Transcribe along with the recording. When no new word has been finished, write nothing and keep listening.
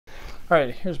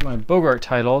Alright, here's my Bogart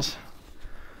titles.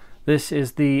 This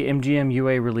is the MGM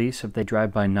UA release of They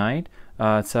Drive By Night.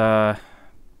 I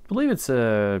believe it's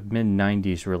a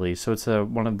mid-90s release, so it's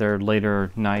one of their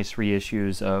later nice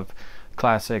reissues of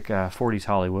classic 40s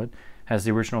Hollywood. Has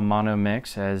the original mono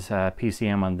mix as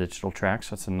PCM on digital tracks,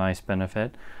 so that's a nice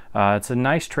benefit. It's a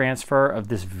nice transfer of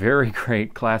this very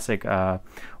great classic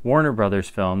Warner Brothers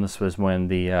film. This was when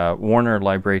the Warner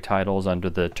library titles under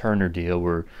the Turner deal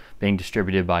were being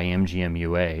distributed by MGM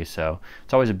UA, so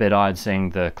it's always a bit odd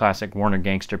seeing the classic Warner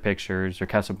gangster pictures or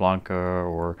Casablanca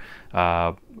or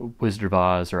Wizard of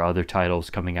Oz or other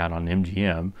titles coming out on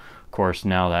MGM. Of course,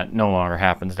 now that no longer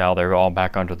happens. Now they're all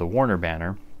back under the Warner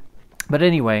banner. But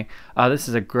anyway, this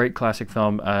is a great classic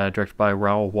film directed by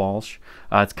Raoul Walsh.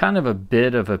 It's kind of a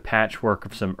bit of a patchwork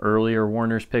of some earlier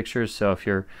Warner's pictures, so if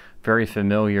you're very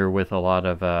familiar with a lot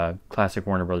of classic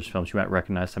Warner Brothers films, you might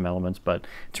recognize some elements, but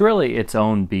it's really its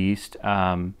own beast.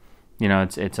 You know,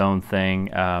 it's its own thing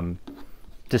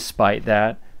despite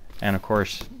that. And of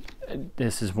course,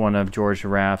 this is one of George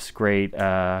Raft's great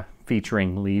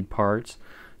featuring lead parts.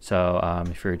 So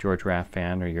if you're a George Raft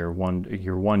fan or you're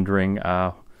wondering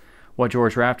what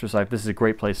George Raft was like, this is a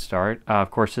great place to start.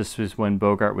 Of course, this was when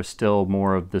Bogart was still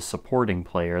more of the supporting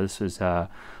player. This was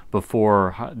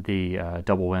before the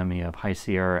double whammy of High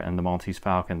Sierra and the Maltese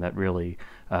Falcon that really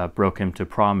broke him to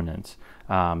prominence.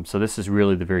 So this is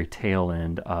really the very tail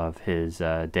end of his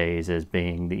days as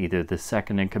being either the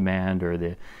second in command or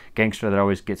the gangster that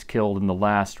always gets killed in the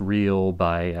last reel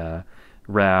by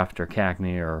Raft or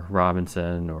Cagney or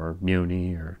Robinson or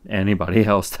Muni or anybody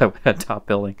else that had top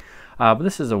billing. But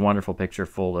this is a wonderful picture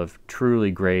full of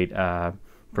truly great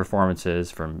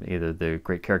performances from either the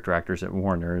great character actors at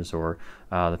Warner's or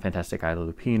the fantastic Ida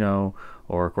Lupino,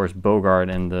 or of course Bogart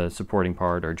in the supporting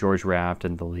part, or George Raft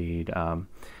in the lead.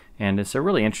 And it's a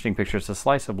really interesting picture. It's a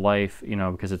slice of life, you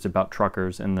know, because it's about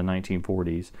truckers in the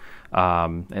 1940s,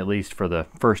 at least for the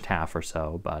first half or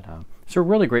so. But it's a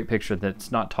really great picture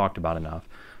that's not talked about enough.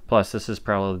 Plus, this is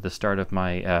probably the start of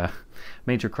my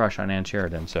major crush on Ann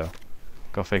Sheridan, so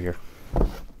go figure.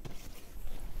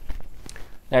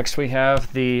 Next, we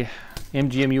have the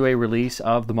MGM UA release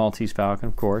of The Maltese Falcon,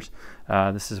 of course.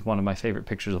 This is one of my favorite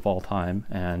pictures of all time,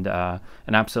 and an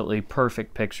absolutely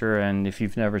perfect picture. And if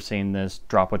you've never seen this,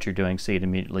 drop what you're doing, see it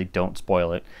immediately, don't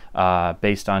spoil it.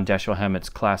 Based on Dashiell Hammett's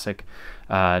classic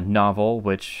novel,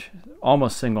 which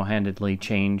almost single-handedly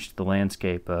changed the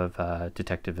landscape of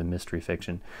detective and mystery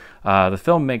fiction. The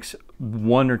film makes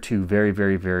one or two very,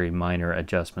 very, very minor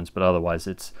adjustments, but otherwise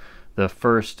it's the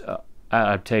first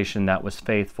adaptation that was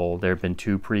faithful. There have been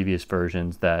two previous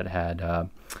versions that had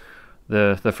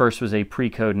the first was a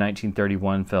pre-code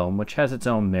 1931 film, which has its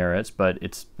own merits, but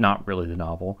it's not really the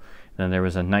novel. And then there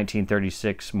was a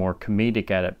 1936 more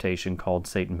comedic adaptation called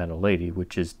Satan Met a Lady,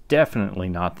 which is definitely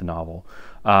not the novel.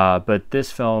 But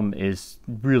this film is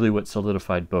really what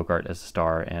solidified Bogart as a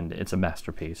star, and it's a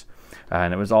masterpiece.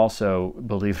 And it was also,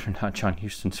 believe it or not, John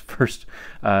Huston's first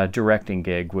directing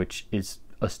gig, which is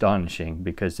astonishing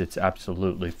because it's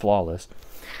absolutely flawless.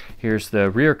 Here's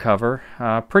the rear cover.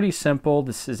 Pretty simple.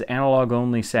 This is analog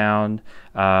only sound.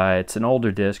 It's an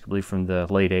older disc, I believe from the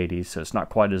late 80s, so it's not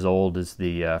quite as old as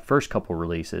the first couple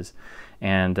releases.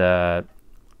 And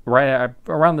right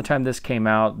around the time this came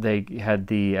out, they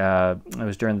had it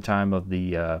was during the time of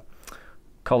the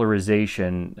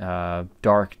colorization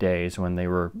dark days when they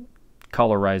were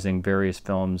colorizing various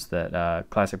films that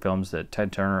classic films that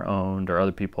Ted Turner owned or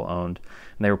other people owned,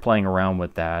 and they were playing around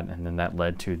with that, and then that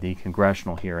led to the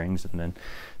congressional hearings, and then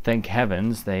thank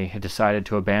heavens they had decided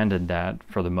to abandon that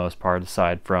for the most part,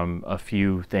 aside from a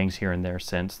few things here and there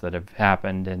since that have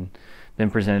happened and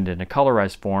been presented in a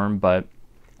colorized form. But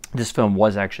this film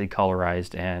was actually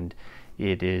colorized, and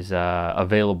it is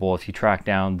available if you track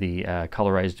down the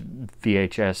colorized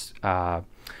VHS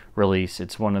release.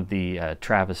 It's one of the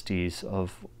travesties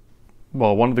of,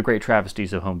 well, one of the great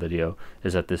travesties of home video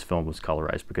is that this film was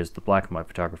colorized, because the black and white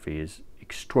photography is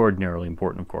extraordinarily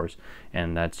important, of course,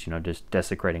 and that's, you know, just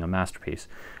desecrating a masterpiece.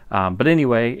 But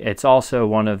anyway, it's also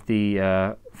one of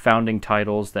the founding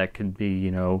titles that could be,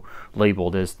 you know,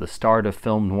 labeled as the start of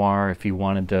film noir. If you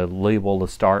wanted to label the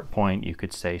start point, you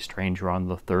could say Stranger on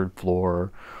the Third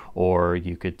Floor, or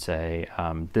you could say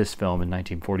this film in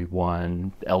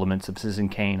 1941, elements of Citizen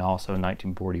Kane also in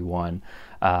 1941.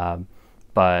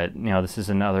 But you know, this is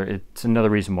it's another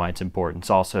reason why it's important. It's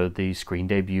also the screen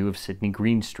debut of Sidney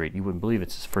Greenstreet. You wouldn't believe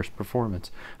it's his first performance,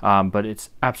 but it's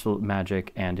absolute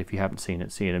magic. And if you haven't seen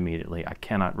it, see it immediately. I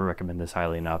cannot recommend this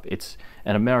highly enough. It's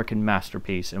an American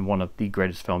masterpiece and one of the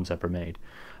greatest films ever made.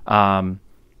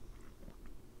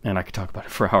 and I could talk about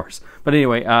it for hours. But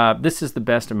anyway, this is the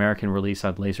best American release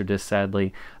on Laserdisc,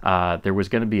 sadly. There was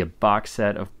going to be a box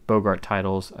set of Bogart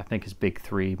titles, I think his big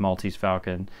three, Maltese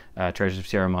Falcon, Treasures of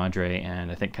Sierra Madre,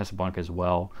 and I think Casablanca as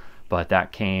well. But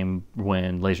that came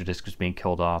when Laserdisc was being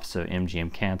killed off, so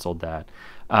MGM canceled that.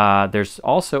 There's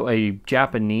also a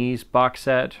Japanese box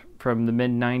set from the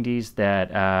mid-90s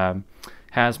that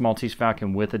has Maltese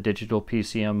Falcon with a digital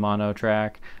PCM mono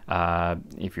track.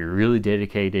 If you're really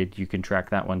dedicated, you can track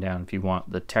that one down if you want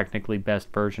the technically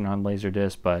best version on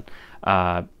Laserdisc. But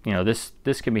you know,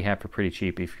 this can be had for pretty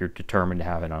cheap if you're determined to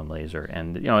have it on laser.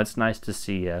 And you know, it's nice to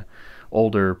see a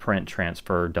older print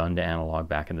transfer done to analog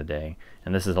back in the day.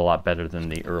 And this is a lot better than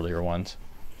the earlier ones.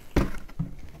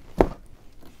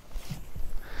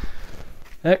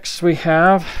 Next we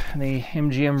have the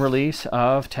MGM release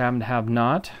of To Have and Have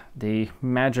Not, the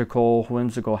magical,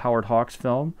 whimsical Howard Hawks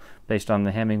film based on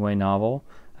the Hemingway novel.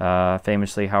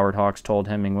 Famously, Howard Hawks told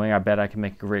Hemingway, "I bet I can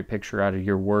make a great picture out of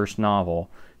your worst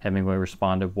novel." Hemingway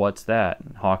responded, "What's that?"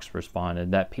 And Hawks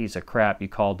responded, "That piece of crap you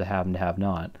called To Have and Have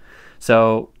Not."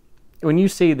 So when you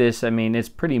see this, I mean, it's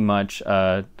pretty much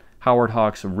Howard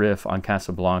Hawks' riff on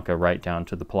Casablanca right down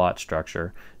to the plot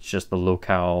structure. It's just the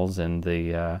locales and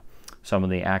the some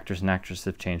of the actors and actresses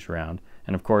have changed around.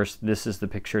 And of course, this is the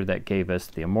picture that gave us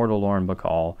the immortal Lauren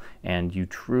Bacall, and you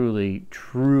truly,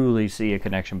 truly see a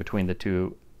connection between the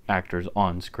two actors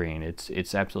on screen.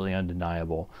 It's absolutely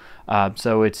undeniable.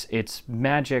 So it's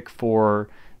magic for,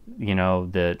 you know,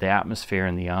 the atmosphere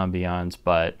and the ambiance,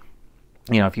 but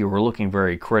you know, if you were looking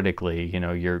very critically, you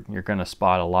know, you're going to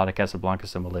spot a lot of Casablanca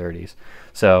similarities.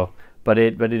 So but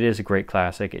it is a great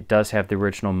classic. It does have the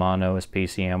original mono as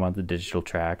PCM on the digital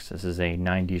tracks. This is a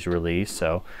 90s release,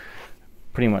 so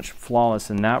pretty much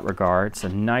flawless in that regard. It's a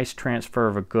nice transfer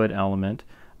of a good element.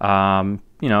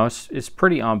 You know, it's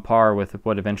pretty on par with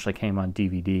what eventually came on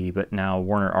DVD, but now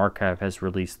Warner Archive has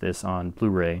released this on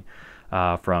Blu-ray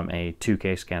from a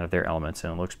 2K scan of their elements,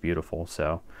 and it looks beautiful.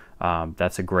 So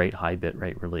that's a great high bit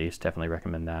rate release. Definitely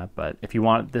recommend that. But if you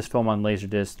want this film on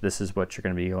Laserdisc, this is what you're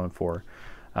going to be going for.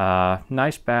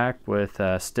 Nice back with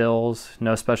stills,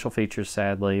 no special features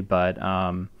sadly, but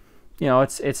you know,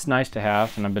 it's nice to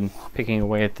have, and I've been picking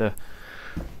away at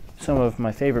some of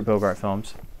my favorite Bogart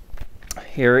films.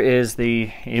 Here is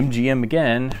the MGM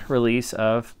again release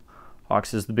of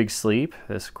Hawks' The Big Sleep.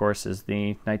 This of course is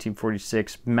the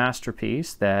 1946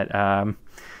 masterpiece that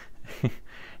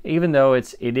even though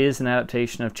it is an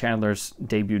adaptation of Chandler's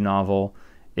debut novel,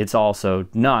 it's also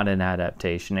not an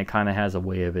adaptation. It kind of has a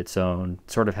way of its own.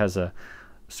 It sort of has a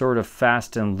sort of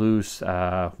fast and loose,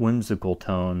 whimsical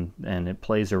tone, and it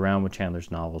plays around with Chandler's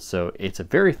novels. So it's a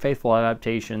very faithful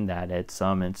adaptation that at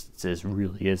some instances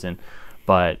really isn't,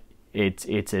 but it's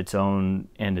its own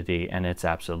entity, and it's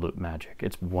absolute magic.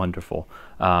 It's wonderful.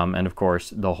 And of course,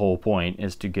 the whole point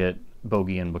is to get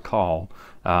Bogey and Bacall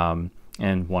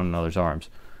in one another's arms.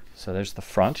 So there's the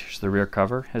front. Here's the rear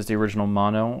cover. Has the original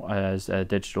mono as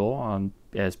digital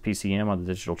as PCM on the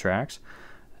digital tracks.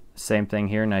 Same thing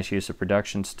here. Nice use of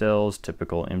production stills,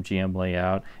 typical MGM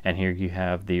layout. And here you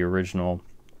have the original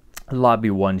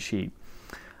Lobby 1 sheet.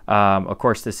 Of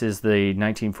course, this is the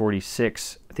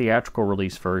 1946 theatrical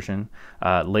release version.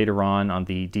 Later on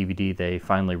the DVD, they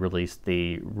finally released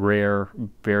the rare,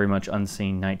 very much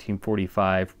unseen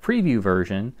 1945 preview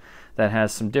version that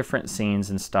has some different scenes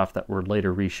and stuff that were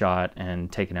later reshot and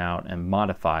taken out and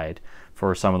modified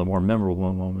for some of the more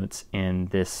memorable moments in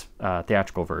this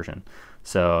theatrical version.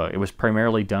 So it was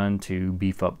primarily done to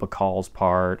beef up Bacall's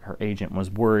part. Her agent was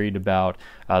worried about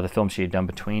the film she had done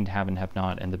between To Have and Have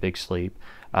Not and The Big Sleep,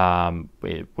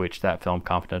 which that film,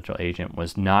 Confidential Agent,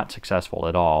 was not successful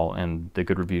at all, and the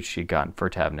good reviews she'd gotten for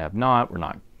To Have and Have Not were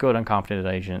not good on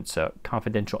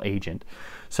Confidential Agent.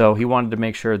 So he wanted to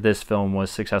make sure this film was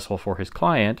successful for his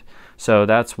client. So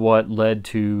that's what led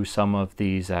to some of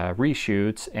these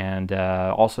reshoots, and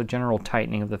also general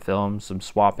tightening of the film, some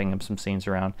swapping of some scenes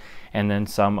around, and then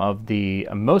some of the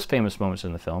most famous moments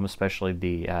in the film, especially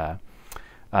the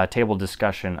table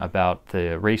discussion about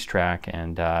the racetrack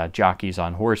and jockeys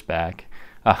on horseback,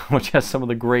 which has some of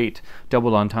the great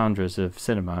double entendres of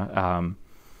cinema,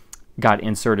 got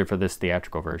inserted for this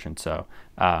theatrical version. So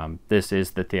this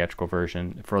is the theatrical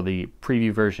version. For the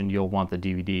preview version, you'll want the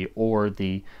DVD or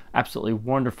the absolutely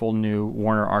wonderful new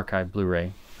Warner Archive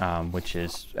Blu-ray, which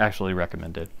is actually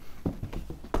recommended.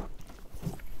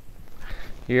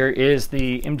 Here is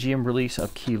the MGM release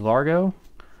of Key Largo.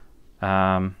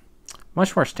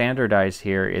 Much more standardized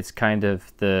here. It's kind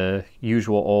of the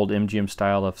usual old MGM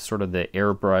style of sort of the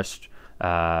airbrushed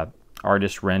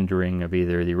artist rendering of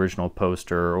either the original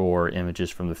poster or images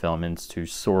from the film into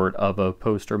sort of a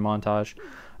poster montage.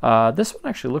 This one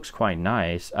actually looks quite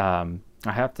nice. I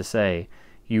have to say,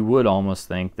 you would almost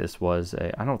think this was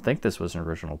I don't think this was an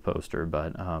original poster,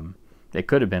 but it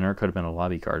could have been, or it could have been a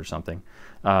lobby card or something.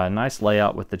 Nice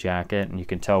layout with the jacket, and you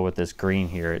can tell with this green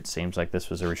here, it seems like this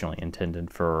was originally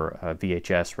intended for a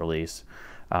VHS release,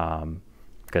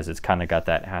 because it's kind of got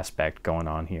that aspect going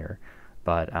on here.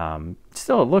 But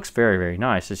still, it looks very, very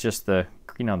nice. It's just the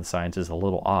green on the sides is a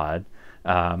little odd.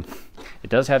 It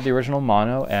does have the original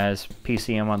mono as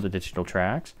PCM on the digital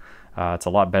tracks. It's a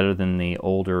lot better than the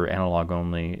older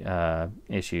analog-only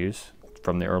issues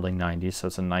from the early 90s, so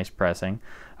it's a nice pressing.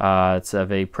 It's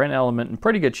of a print element in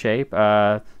pretty good shape.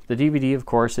 The DVD, of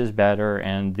course, is better,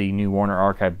 and the new Warner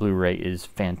Archive Blu-ray is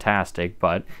fantastic,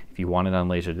 but if you want it on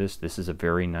Laserdisc, this is a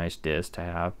very nice disc to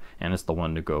have, and it's the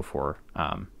one to go for.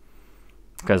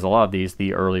 Because a lot of these,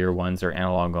 the earlier ones, are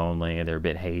analog only, they're a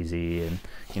bit hazy, and,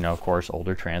 you know, of course,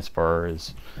 older transfer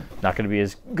is not going to be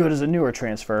as good as a newer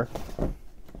transfer.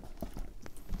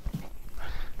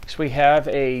 Next we have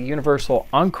a Universal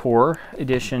Encore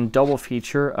Edition double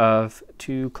feature of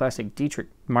two classic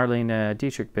Marlene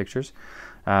Dietrich pictures,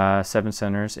 Seven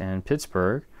Centers and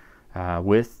Pittsburgh,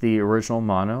 with the original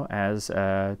mono as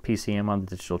PCM on the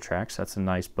digital tracks. That's a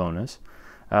nice bonus.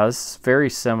 This is very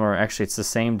similar, actually it's the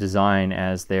same design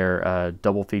as their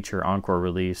double feature encore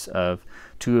release of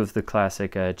two of the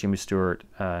classic Jimmy Stewart,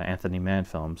 Anthony Mann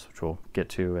films, which we'll get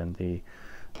to in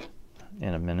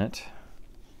a minute.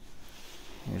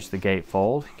 Here's the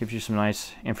gatefold. Gives you some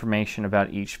nice information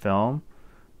about each film.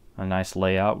 A nice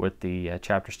layout with the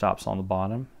chapter stops on the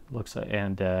bottom. Looks like,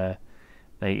 and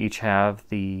they each have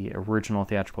the original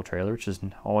theatrical trailer, which is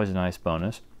always a nice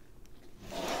bonus.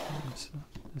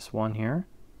 This one here.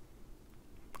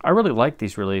 I really like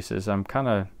these releases. I kind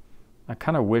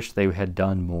of wish they had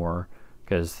done more,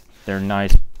 because they're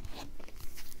nice,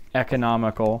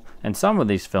 economical, and some of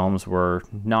these films were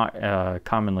not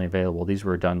commonly available. These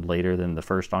were done later than the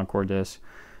first Encore disc.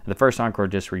 The first Encore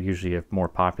discs were usually of more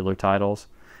popular titles.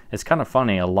 It's kind of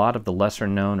funny, a lot of the lesser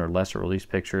known or lesser released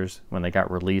pictures, when they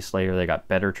got released later, they got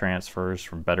better transfers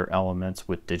from better elements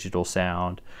with digital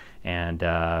sound, and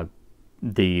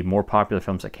the more popular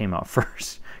films that came out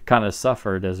first kind of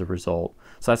suffered as a result.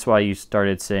 So that's why you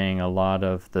started seeing a lot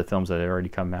of the films that had already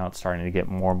come out starting to get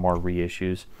more and more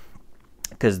reissues,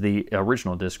 because the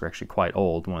original discs were actually quite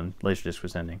old when Laserdisc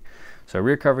was ending. So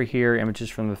rear cover here, images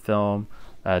from the film,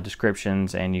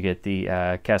 descriptions, and you get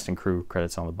the cast and crew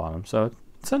credits on the bottom. So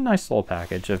it's a nice little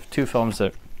package of two films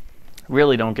that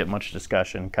really don't get much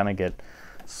discussion, kind of get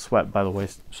swept to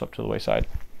the wayside.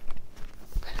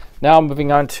 Now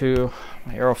moving on to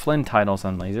my Errol Flynn titles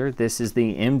on Laser. This is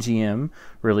the MGM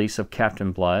release of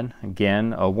Captain Blood.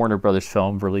 Again, a Warner Brothers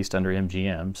film released under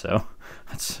MGM, so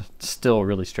it's still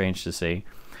really strange to see.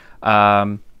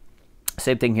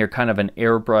 Same thing here, kind of an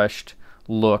airbrushed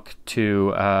look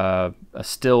to a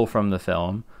still from the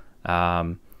film.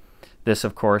 This,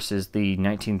 of course, is the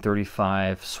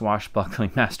 1935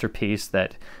 swashbuckling masterpiece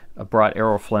that brought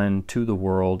Errol Flynn to the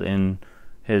world in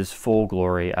his full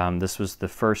glory. This was the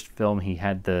first film he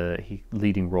had the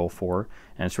leading role for,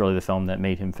 and it's really the film that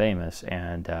made him famous.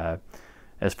 And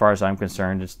as far as I'm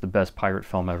concerned, it's the best pirate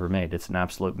film ever made. It's an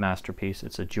absolute masterpiece.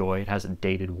 It's a joy. It hasn't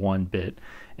dated one bit.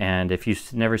 And if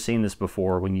you've never seen this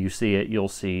before, when you see it, you'll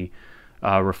see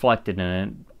reflected in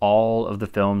it all of the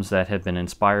films that have been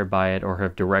inspired by it or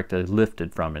have directly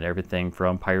lifted from it. Everything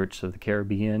from Pirates of the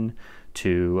Caribbean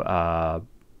to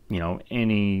you know,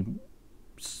 any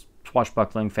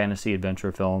swashbuckling fantasy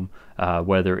adventure film,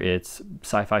 whether it's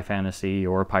sci-fi fantasy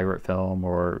or a pirate film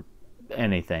or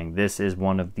anything. This is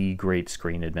one of the great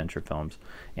screen adventure films,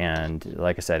 and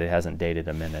like I said, it hasn't dated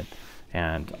a minute.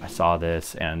 And I saw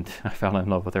this and I fell in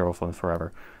love with Errol Flynn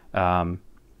forever.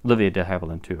 Olivia de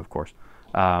Havilland too, of course.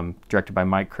 Directed by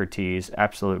Mike Curtiz.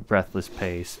 Absolute breathless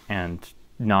pace, and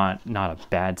not a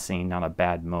bad scene, not a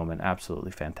bad moment.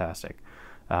 Absolutely fantastic.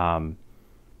 And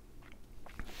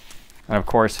of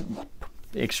course,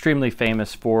 extremely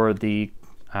famous for the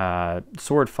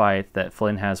sword fight that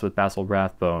Flynn has with Basil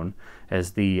Rathbone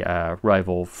as the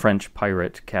rival French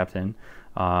pirate captain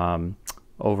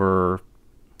over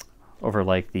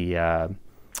like the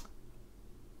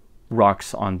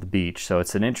rocks on the beach. So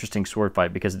it's an interesting sword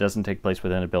fight because it doesn't take place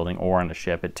within a building or on a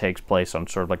ship. It takes place on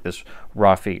sort of like this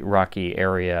rocky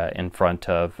area in front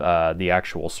of the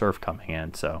actual surf coming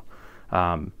in. So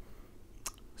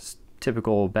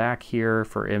typical back here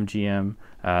for MGM,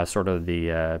 sort of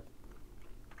the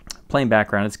plain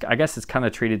background. I guess it's kind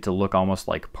of treated to look almost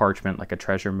like parchment, like a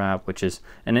treasure map, which is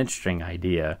an interesting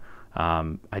idea.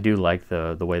 I do like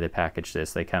the way they packaged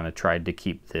this. They kind of tried to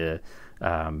keep the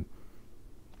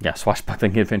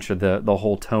swashbuckling adventure, the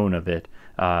whole tone of it,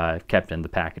 kept in the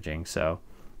packaging. So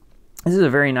this is a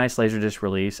very nice Laserdisc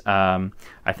release.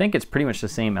 I think it's pretty much the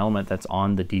same element that's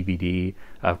on the DVD.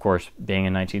 Of course, being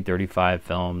a 1935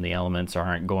 film, the elements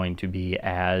aren't going to be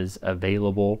as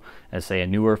available as, say, a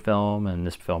newer film, and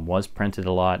this film was printed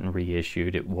a lot and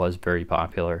reissued. It was very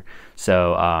popular.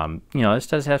 So, you know, this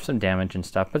does have some damage and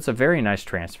stuff, but it's a very nice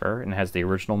transfer, and it has the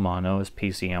original mono as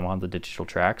PCM on the digital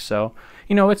track. So,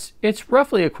 you know, it's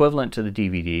roughly equivalent to the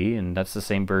DVD, and that's the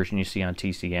same version you see on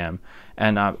TCM.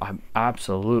 And I'm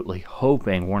absolutely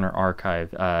hoping Warner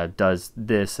Archive does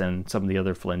this and some of the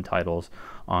other Flynn titles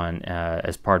on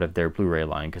as part of their Blu-ray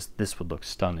line, because this would look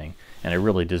stunning, and it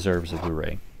really deserves a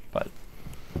Blu-ray. But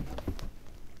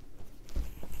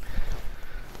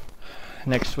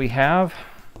next we have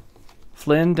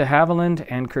Flynn, de Havilland,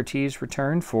 and Curtiz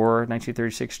return for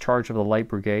 1936 Charge of the Light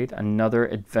Brigade, another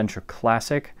adventure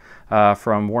classic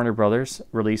from Warner Brothers,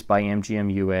 released by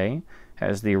MGM UA.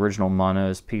 Has the original mono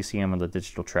as PCM on the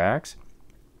digital tracks.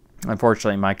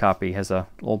 Unfortunately, my copy has a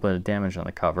little bit of damage on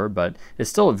the cover, but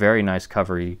it's still a very nice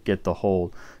cover. You get the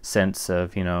whole sense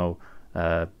of, you know,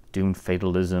 doomed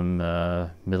fatalism,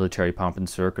 military pomp and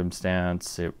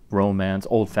circumstance, romance,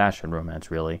 old-fashioned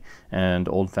romance, really, and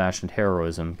old-fashioned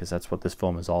heroism, because that's what this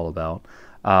film is all about.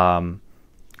 Of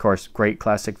course, great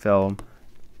classic film,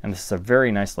 and this is a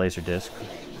very nice Laserdisc,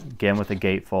 again with a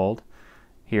gatefold.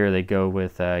 Here they go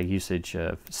with usage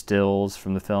of stills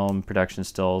from the film, production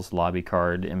stills, lobby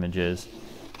card images.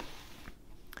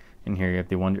 And here you have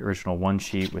the original one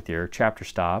sheet with your chapter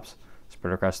stops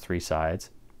spread across 3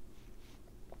 sides.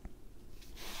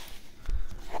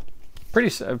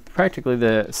 Practically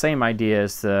the same idea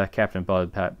as the Captain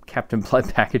Blood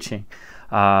packaging,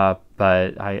 but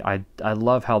I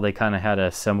love how they kind of had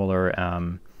a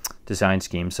similar design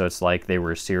scheme. So it's like they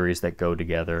were a series that go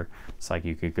together. It's like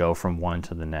you could go from one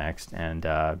to the next, and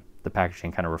the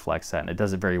packaging kind of reflects that, and it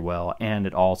does it very well, and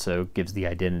it also gives the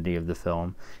identity of the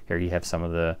film. Here you have some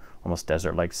of the almost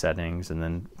desert-like settings, and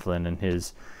then Flynn and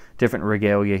his different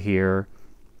regalia here.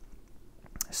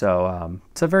 So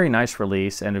it's a very nice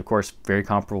release, and of course very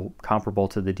comparable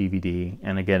to the DVD,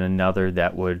 and again another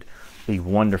that would be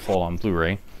wonderful on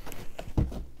Blu-ray.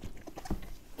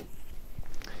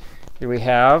 Here we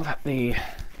have the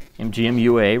MGM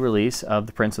UA release of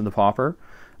The Prince and the Pauper.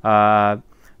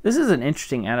 This is an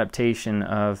interesting adaptation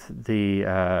of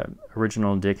the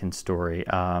original Dickens story.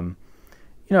 You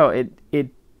know,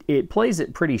 it plays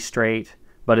it pretty straight,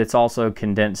 but it's also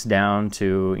condensed down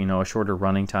to, you know, a shorter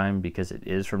running time because it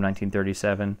is from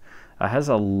 1937. Has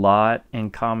a lot in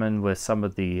common with some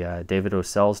of the David O.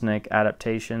 Selznick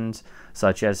adaptations,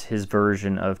 such as his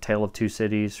version of Tale of Two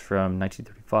Cities from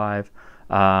 1935.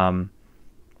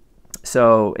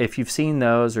 So if you've seen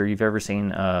those, or you've ever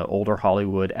seen an older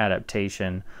Hollywood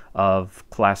adaptation of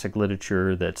classic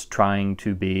literature that's trying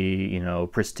to be, you know,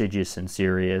 prestigious and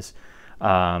serious,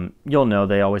 you'll know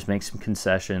they always make some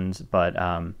concessions, but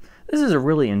this is a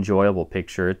really enjoyable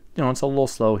picture. You know, it's a little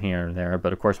slow here and there,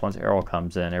 but of course once Errol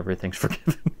comes in, everything's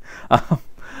forgiven.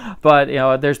 But, you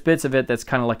know, there's bits of it that's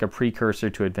kind of like a precursor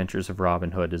to Adventures of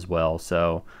Robin Hood as well.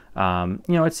 So,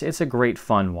 you know, it's a great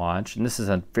fun watch, and this is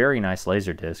a very nice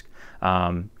Laserdisc.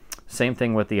 Same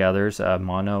thing with the others,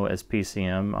 mono as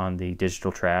PCM on the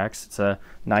digital tracks. It's a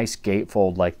nice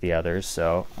gatefold like the others,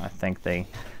 so I think they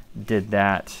did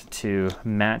that to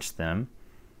match them.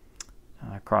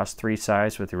 Across 3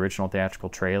 sides with the original theatrical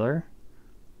trailer.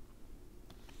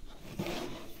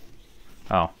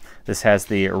 Oh, this has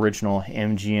the original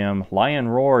MGM Lion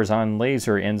Roars on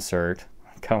laser insert.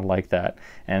 Kind of like that.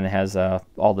 And it has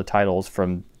all the titles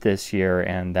from this year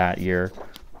and that year.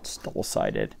 It's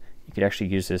double-sided. You could actually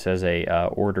use this as a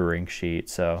ordering sheet.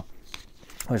 So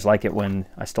I always like it when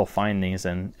I still find these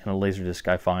in a Laserdisc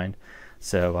I find.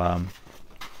 So I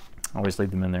always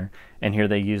leave them in there. And here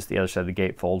they use the other side of the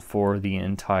gatefold for the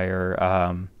entire,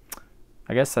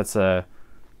 I guess that's a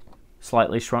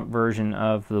slightly shrunk version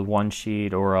of the one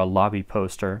sheet or a lobby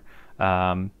poster.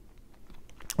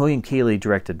 William Keighley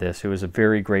directed this, who was a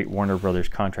very great Warner Brothers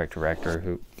contract director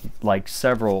who, like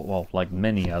several, well, like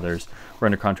many others, were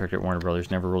under contract at Warner Brothers,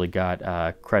 never really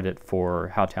got credit for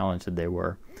how talented they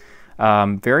were.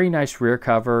 Very nice rear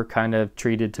cover, kind of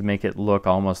treated to make it look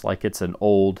almost like it's an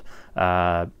old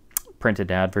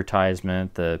printed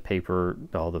advertisement. The paper,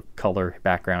 all the color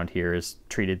background here is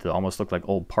treated to almost look like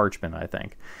old parchment, I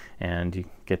think. And you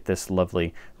get this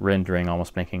lovely rendering,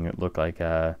 almost making it look like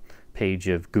a page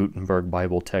of Gutenberg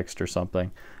Bible text or something.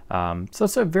 So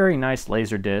it's a very nice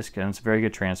Laserdisc, and it's a very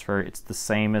good transfer. It's the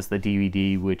same as the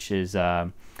DVD, which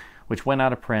went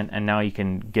out of print, and now you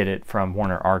can get it from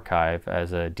Warner Archive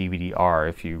as a DVD-R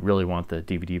if you really want the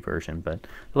DVD version. But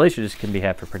the Laserdisc can be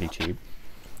had for pretty cheap.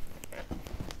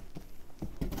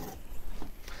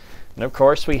 And of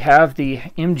course, we have the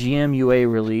MGM UA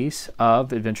release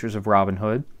of Adventures of Robin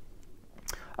Hood.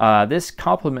 This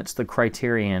complements the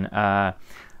Criterion.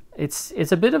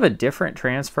 It's a bit of a different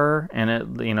transfer,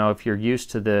 and if you're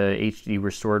used to the HD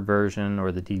restored version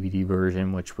or the DVD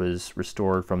version, which was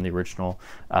restored from the original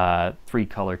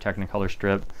 3-color Technicolor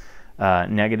strip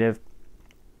negative,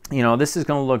 this is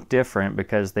going to look different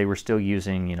because they were still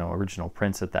using original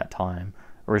prints at that time,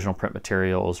 original print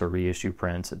materials or reissue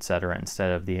prints, etc.,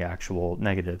 instead of the actual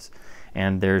negatives.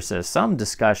 And there's some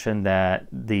discussion that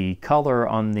the color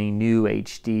on the new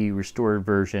HD restored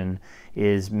version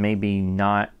is maybe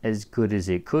not as good as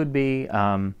it could be.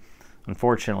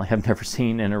 Unfortunately, I've never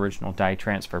seen an original dye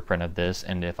transfer print of this,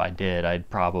 and if I did, I'd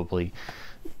probably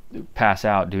pass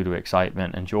out due to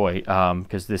excitement and joy,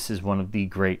 because this is one of the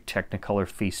great Technicolor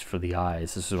feasts for the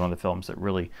eyes. This is one of the films that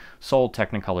really sold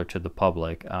Technicolor to the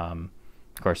public.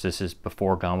 Of course, this is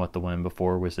before Gone with the Wind,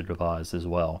 before Wizard of Oz as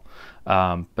well.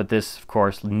 But this, of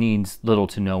course, needs little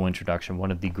to no introduction.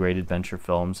 One of the great adventure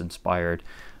films, inspired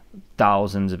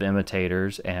thousands of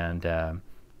imitators, and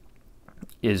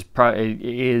is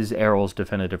Errol's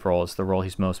definitive role. It's the role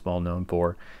he's most well known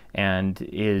for, and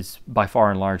is by far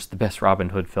and large the best Robin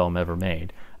Hood film ever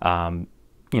made.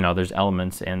 There's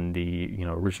elements in the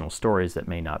original stories that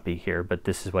may not be here, but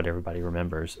this is what everybody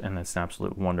remembers, and it's an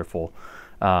absolute wonderful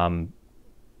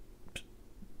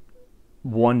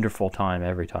wonderful time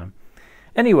every time.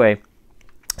 Anyway,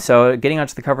 so getting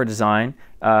onto the cover design,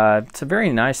 it's a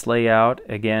very nice layout.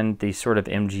 Again, the sort of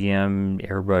MGM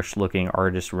airbrush looking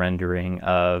artist rendering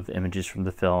of images from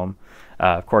the film.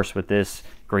 Of course, with this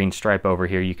green stripe over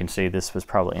here, you can see this was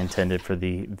probably intended for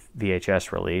the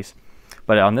VHS release.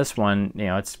 But on this one,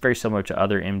 it's very similar to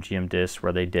other MGM discs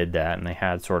where they did that, and they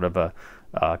had sort of a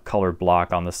colored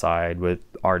block on the side with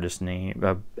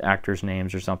actors'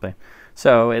 names or something.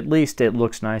 So at least it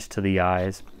looks nice to the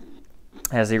eyes.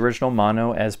 Has the original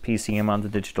mono as PCM on the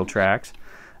digital tracks.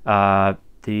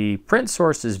 The print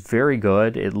source is very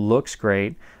good. It looks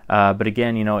great. But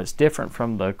again, it's different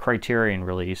from the Criterion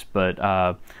release,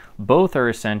 but both are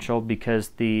essential because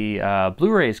the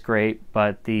Blu-ray is great,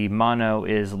 but the mono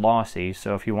is lossy.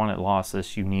 So if you want it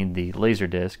lossless, you need the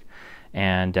Laserdisc.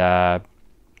 And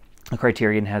the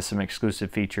Criterion has some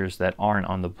exclusive features that aren't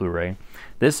on the Blu-ray.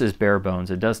 This is bare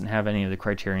bones. It doesn't have any of the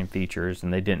Criterion features,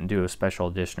 and they didn't do a special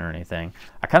edition or anything.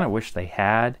 I kind of wish they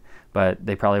had, but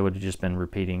they probably would have just been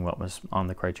repeating what was on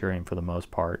the Criterion for the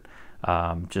most part,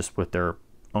 just with their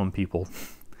own people.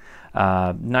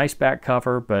 Nice back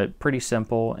cover, but pretty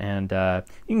simple, and you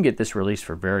can get this release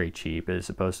for very cheap as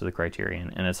opposed to the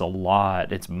Criterion, and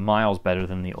it's miles better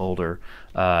than the older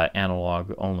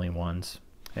analog only ones.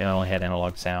 They only had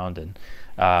analog sound, and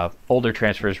older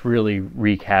transfers really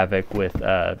wreak havoc with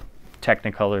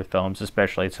Technicolor films,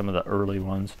 especially some of the early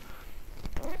ones.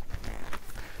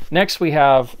 Next, we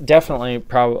have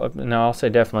I'll say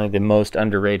definitely the most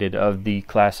underrated of the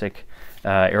classic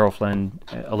Errol Flynn,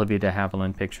 Olivia de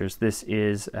Havilland pictures. This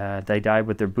is They Died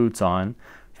with Their Boots On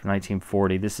from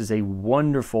 1940. This is a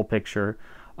wonderful picture.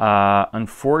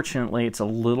 Unfortunately, it's a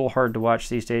little hard to watch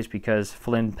these days because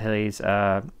Flynn plays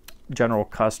General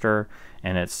Custer,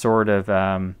 and it's sort of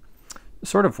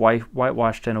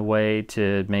whitewashed in a way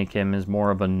to make him as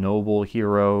more of a noble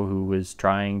hero who was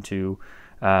trying to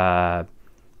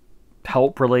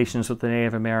help relations with the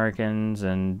Native Americans.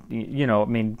 And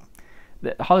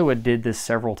Hollywood did this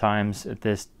several times at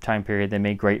this time period. They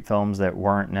made great films that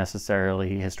weren't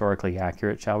necessarily historically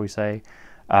accurate, shall we say.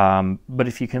 But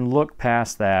if you can look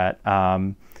past that,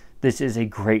 this is a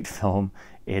great film.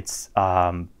 It's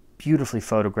beautifully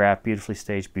photographed, beautifully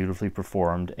staged, beautifully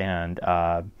performed, and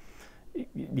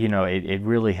it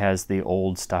really has the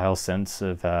old style sense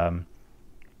of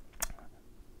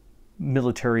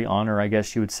military honor, I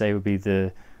guess you would say would be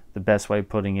the best way of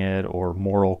putting it, or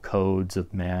moral codes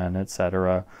of man,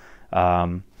 etc.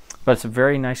 But it's a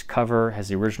very nice cover. Has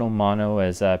the original mono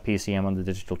as PCM on the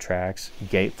digital tracks,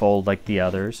 gatefold like the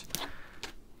others.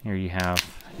 Here you have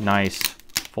nice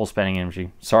full spanning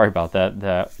imagery. Sorry about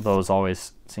that. Those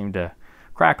always seem to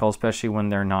crackle, especially when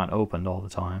they're not opened all the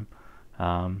time.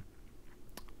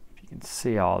 If you can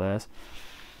see all this.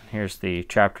 Here's the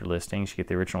chapter listings. You get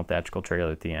the original theatrical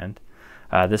trailer at the end.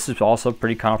 This is also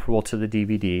pretty comparable to the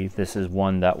DVD. This is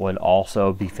one that would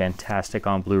also be fantastic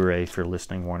on Blu-ray if you're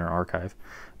listening Warner Archive.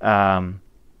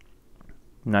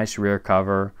 Nice rear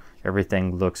cover.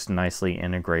 Everything looks nicely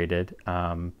integrated,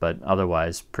 but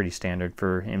otherwise pretty standard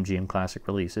for MGM classic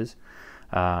releases.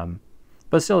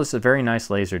 But still, it's a very nice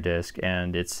Laserdisc,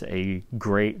 and it's a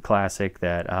great classic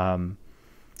that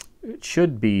it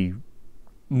should be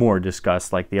more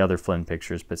discussed like the other Flynn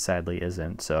pictures, but sadly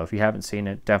isn't. So if you haven't seen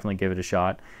it, definitely give it a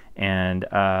shot. And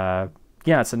yeah,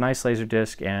 it's a nice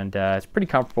Laserdisc, and it's pretty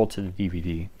comparable to the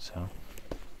DVD. So.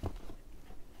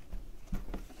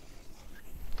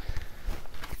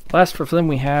 Last for film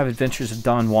we have Adventures of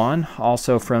Don Juan,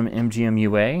 also from MGM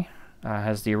UA.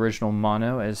 Has the original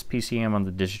mono as PCM on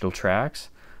the digital tracks.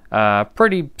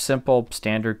 Pretty simple,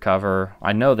 standard cover.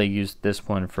 I know they used this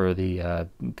one for the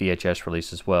VHS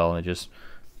release as well. They just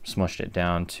smushed it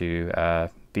down to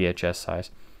VHS size.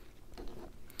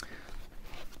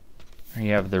 Here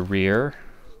you have the rear.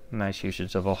 Nice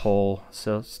usage of a hole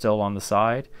still on the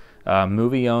side.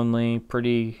 Movie only,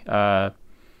 pretty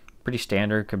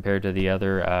standard compared to the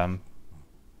other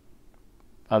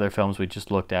films we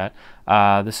just looked at.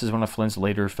 This is one of Flynn's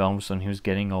later films when he was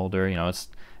getting older. You know, it's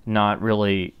not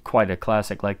really quite a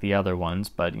classic like the other ones,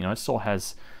 but you know, it still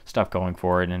has stuff going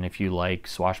for it. And if you like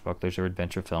swashbucklers or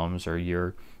adventure films, or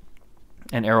you're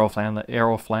an Arrow fan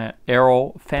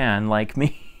like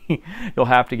me, you'll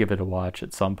have to give it a watch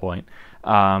at some point.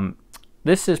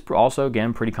 This is also,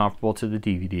 again, pretty comparable to the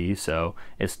DVD, so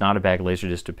it's not a bad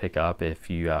Laserdisc to pick up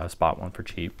if you spot one for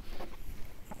cheap.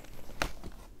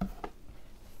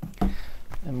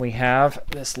 And we have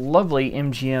this lovely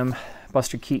MGM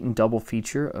Buster Keaton double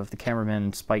feature of The Cameraman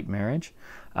and Spite Marriage.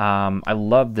 I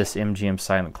love this MGM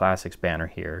Silent Classics banner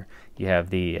here. You have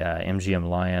the MGM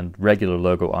Lion regular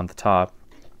logo on the top,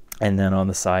 and then on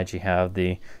the sides you have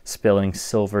the spilling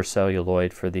silver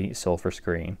celluloid for the silver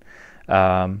screen.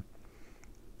 And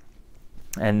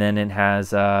then it has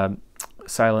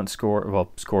silent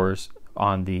scores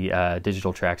on the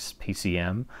digital tracks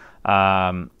PCM.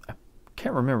 I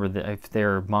can't remember if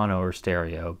they're mono or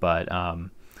stereo, but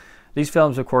these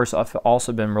films, of course, have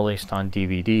also been released on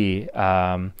DVD.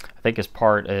 I think as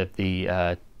part of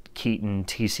the Keaton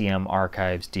TCM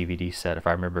Archives DVD set, if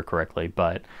I remember correctly.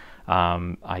 But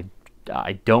I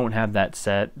don't have that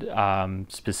set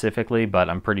specifically, but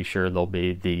I'm pretty sure they'll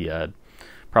be the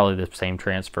probably the same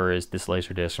transfer as this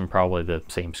Laserdisc and probably the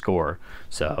same score.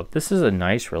 So this is a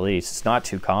nice release. It's not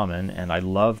too common, and I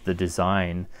love the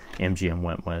design MGM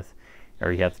went with.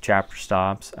 Or you have the chapter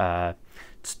stops.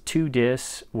 It's 2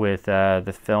 discs with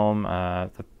the film.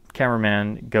 The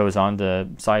Cameraman goes on to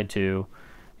side 2,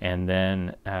 and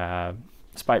then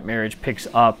Spite Marriage picks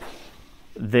up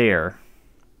there.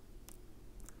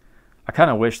 I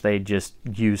kind of wish they just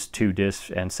used 2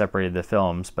 discs and separated the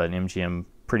films, but MGM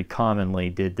pretty commonly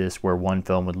did this where one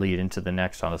film would lead into the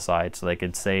next on a side, so they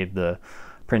could save the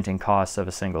printing costs of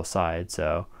a single side.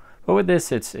 So, but with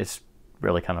this, it's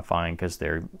really kind of fine because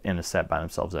they're in a set by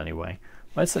themselves anyway.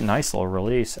 But it's a nice little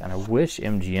release, and I wish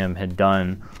MGM had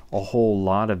done a whole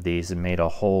lot of these and made a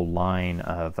whole line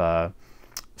of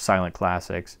silent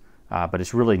classics. But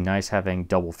it's really nice having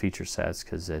double feature sets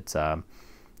because it's, of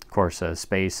course, a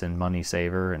space and money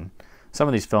saver. And some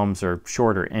of these films are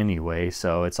shorter anyway,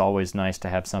 so it's always nice to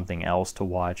have something else to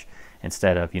watch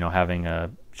instead of, you know, having a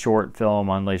short film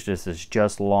on Laserdisc that's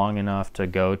just long enough to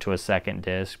go to a second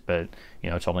disc, but you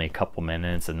know, it's only a couple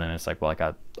minutes, and then it's like, well, I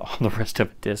got all the rest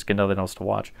of a disc and nothing else to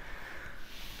watch.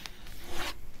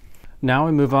 Now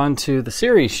we move on to the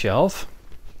series shelf.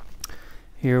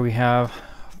 Here we have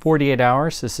 48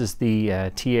 Hours. This is the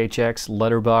THX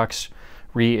Letterbox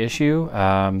reissue.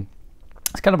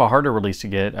 It's kind of a harder release to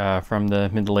get from the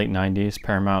mid to late 90s.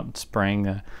 Paramount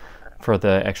sprang for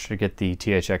the extra to get the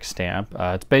THX stamp.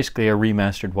 It's basically a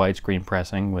remastered widescreen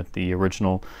pressing with the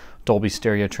original Dolby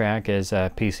Stereo track as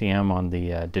PCM on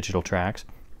the digital tracks.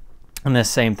 And this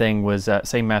same thing was,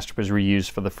 same master was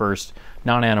reused for the first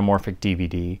non-anamorphic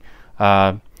DVD.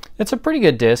 It's a pretty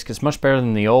good disc. It's much better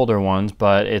than the older ones,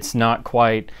 but it's not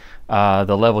quite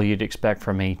the level you'd expect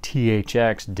from a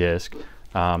THX disc.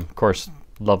 Of course,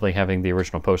 lovely having the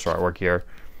original poster artwork here.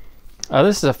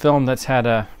 This is a film that's had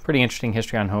a pretty interesting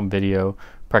history on home video.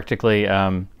 Practically,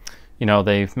 you know,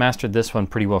 they've mastered this one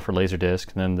pretty well for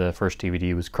Laserdisc, and then the first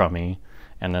DVD was crummy,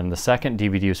 and then the second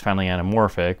DVD was finally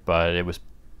anamorphic, but it was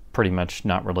pretty much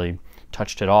not really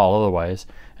touched at all otherwise.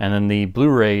 And then the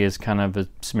Blu-ray is kind of a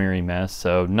smeary mess,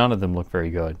 so none of them look very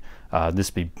good.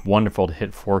 This would be wonderful to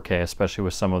hit 4K, especially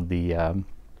with some of the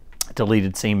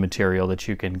deleted scene material that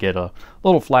you can get a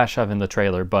little flash of in the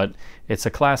trailer. But it's a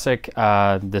classic.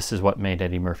 This is what made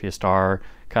Eddie Murphy a star,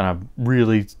 kind of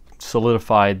really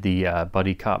solidified the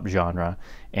buddy cop genre,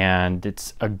 and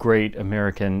it's a great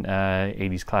American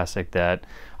 80s classic that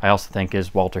I also think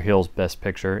is Walter Hill's best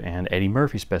picture and Eddie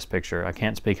Murphy's best picture. I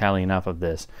can't speak highly enough of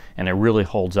this, and it really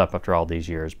holds up after all these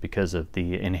years because of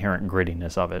the inherent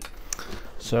grittiness of it.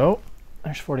 So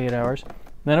there's 48 Hours.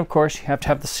 Then of course you have to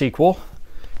have the sequel.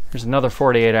 Here's another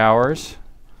 48 Hours,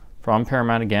 from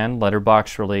Paramount again,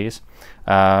 letterbox release,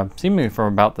 seemingly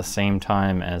from about the same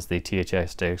time as the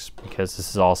THX disc, because this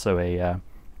is also a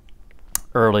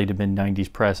early to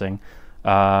mid-90s pressing.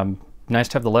 Nice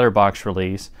to have the letterbox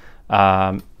release.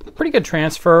 Pretty good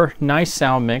transfer, nice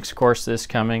sound mix. Of course, this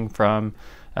coming from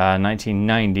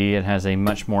 1990, it has a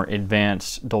much more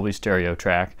advanced Dolby Stereo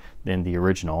track than the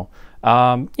original.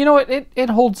 You know, it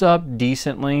holds up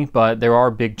decently, but there are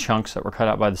big chunks that were cut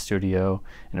out by the studio,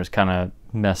 and it was kind of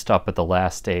messed up at the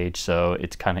last stage, so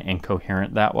it's kind of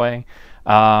incoherent that way.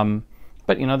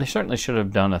 But, you know, they certainly should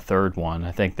have done a third one.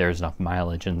 I think there's enough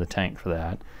mileage in the tank for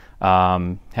that.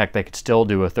 Heck, they could still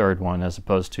do a third one as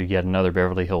opposed to yet another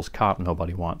Beverly Hills Cop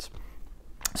nobody wants.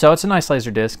 So it's a nice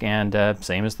Laserdisc, and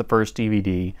same as the first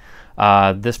DVD.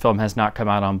 This film has not come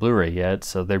out on Blu-ray yet,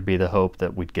 so there'd be the hope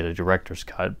that we'd get a director's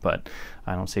cut, but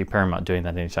I don't see Paramount doing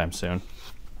that anytime soon.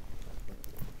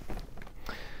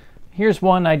 Here's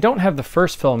one. I don't have the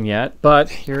first film yet, but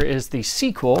here is the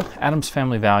sequel, Addams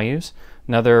Family Values.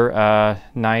 Another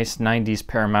nice 90s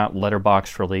Paramount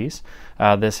letterbox release.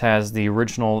 This has the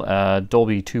original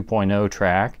Dolby 2.0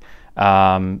 track.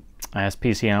 As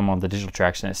PCM on the digital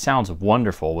tracks, and it sounds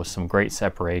wonderful with some great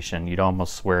separation. You'd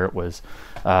almost swear it was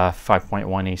 5.1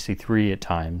 AC3 at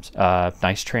times.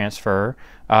 Nice transfer,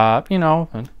 you know,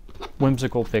 a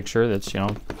whimsical picture that's, you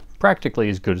know, practically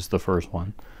as good as the first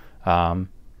one.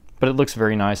 But it looks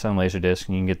very nice on Laserdisc,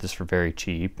 and you can get this for very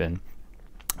cheap. And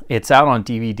it's out on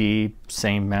DVD,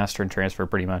 same master and transfer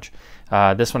pretty much.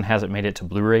 This one hasn't made it to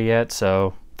Blu-ray yet,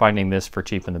 so finding this for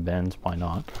cheap in the bins, why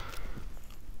not?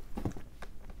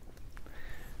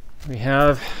 We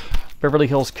have Beverly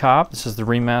Hills Cop. This is the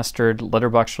remastered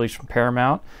letterbox release from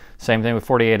Paramount. Same thing with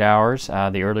 48 Hours.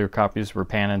 The earlier copies were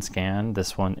pan and scan.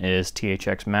 This one is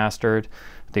THX mastered.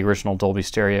 The original Dolby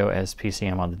Stereo as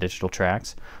PCM on the digital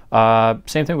tracks.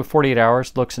 Same thing with 48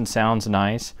 Hours. Looks and sounds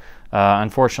nice.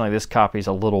 Unfortunately, this copy is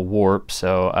a little warped,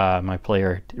 so my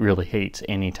player really hates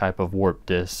any type of warped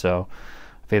disc. So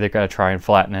I've either got to try and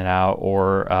flatten it out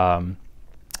or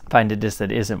find a disc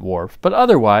that isn't warped. But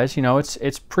otherwise, you know,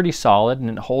 it's pretty solid, and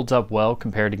it holds up well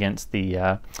compared against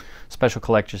the Special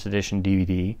Collector's Edition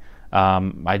DVD.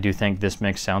 I do think this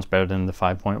mix sounds better than the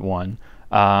 5.1.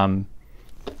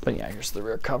 But yeah, here's the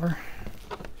rear cover.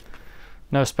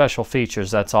 No special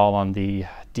features, that's all on the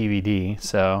DVD.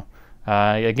 So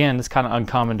again, it's kind of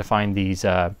uncommon to find these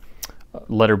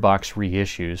letterbox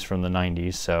reissues from the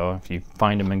 90s. So if you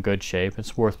find them in good shape,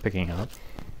 it's worth picking up.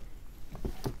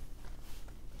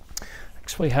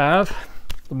 Next we have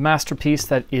the masterpiece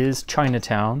that is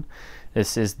Chinatown.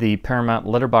 This is the Paramount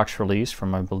letterbox release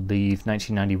from, I believe,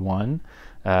 1991.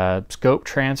 Scope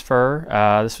transfer.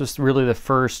 This was really the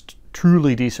first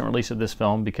truly decent release of this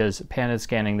film, because pan and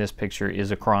scanning this picture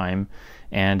is a crime,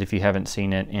 and if you haven't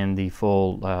seen it in the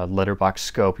full letterbox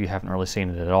scope, you haven't really seen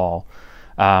it at all.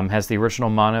 Has the original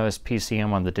mono as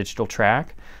PCM on the digital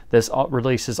track. This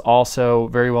release is also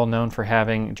very well known for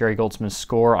having Jerry Goldsmith's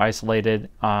score isolated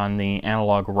on the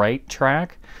analog right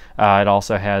track. It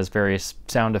also has various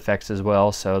sound effects as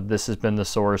well, so this has been the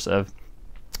source of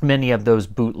many of those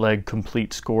bootleg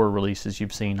complete score releases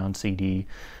you've seen on CD,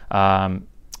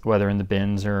 whether in the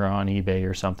bins or on eBay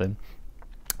or something.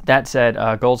 That said,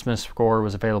 Goldsmith's score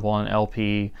was available on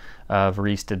LP.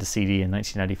 Varese did the CD in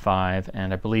 1995,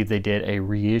 and I believe they did a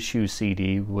reissue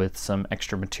CD with some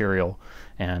extra material,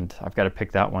 and I've got to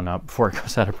pick that one up before it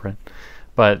goes out of print.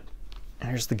 But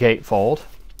here's the gatefold.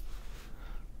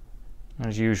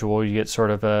 As usual, you get sort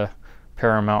of a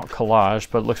Paramount collage,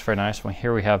 but it looks very nice. Well,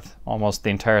 here we have almost the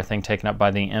entire thing taken up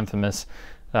by the infamous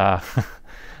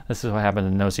this is what happened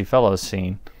in the Nosy Fellows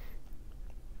scene.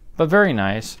 But very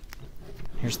nice.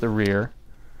 Here's the rear.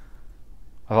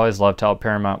 I've always loved how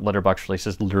Paramount letterbox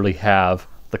releases literally have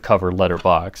the cover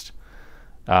letterboxed.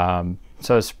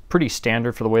 So it's pretty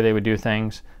standard for the way they would do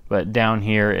things, but down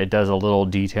here it does a little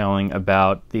detailing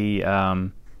about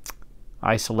the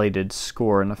isolated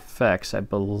score and effects, I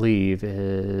believe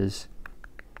is...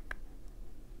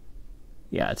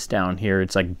 Yeah, it's down here.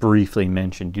 It's like briefly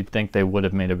mentioned. You'd think they would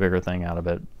have made a bigger thing out of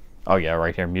it. Oh yeah,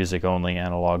 right here, music only,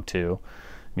 analog 2,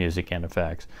 music and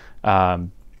effects.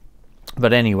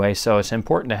 But anyway, so it's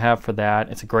important to have for that.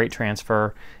 It's a great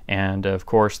transfer, and of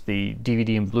course the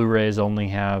DVD and Blu-rays only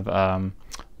have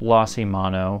lossy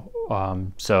mono,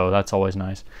 so that's always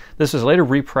nice. This was later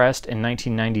repressed in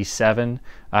 1997.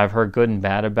 I've heard good and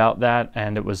bad about that,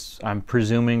 and it was, I'm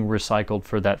presuming, recycled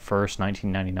for that first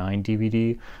 1999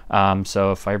 DVD.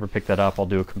 So if I ever pick that up, I'll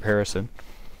do a comparison.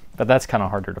 But that's kind of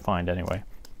harder to find anyway.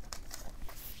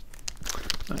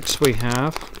 Next we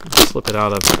have, slip it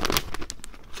out of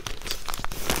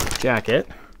jacket.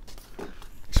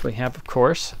 Next we have, of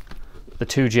course, The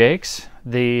Two Jakes,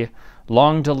 the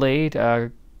long-delayed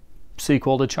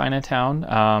sequel to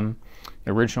Chinatown.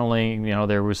 Originally,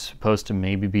 there was supposed to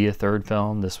maybe be a third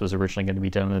film. This was originally going to be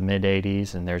done in the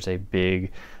mid-'80s, and there's a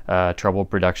big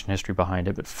troubled production history behind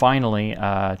it. But finally,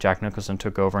 Jack Nicholson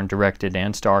took over and directed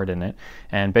and starred in it,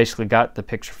 and basically got the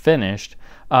picture finished.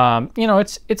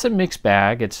 It's a mixed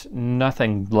bag. It's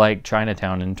nothing like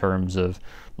Chinatown in terms of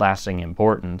lasting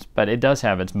importance, but it does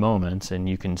have its moments, and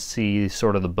you can see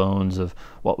sort of the bones of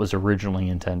what was originally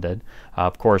intended.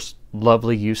 Of course,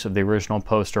 lovely use of the original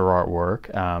poster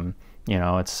artwork.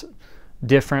 It's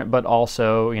different, but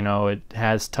also, it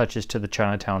has touches to the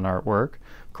Chinatown artwork.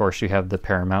 Of course, you have the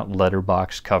Paramount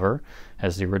letterbox cover,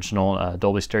 has the original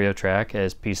Dolby Stereo track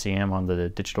as PCM on the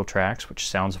digital tracks, which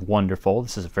sounds wonderful.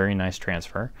 This is a very nice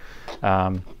transfer.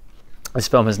 This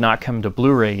film has not come to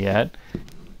Blu-ray yet.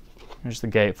 Here's the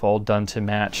gatefold done to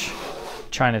match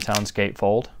Chinatown's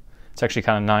gatefold. It's actually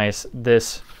kind of nice.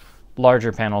 This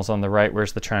larger panel's on the right,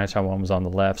 whereas the Chinatown one was on the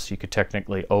left, so you could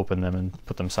technically open them and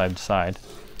put them side to side.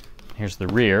 Here's the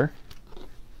rear.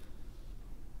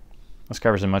 This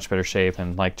cover's in much better shape,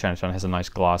 and like Chinatown, has a nice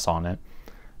gloss on it.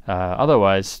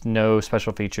 Otherwise, no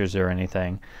special features or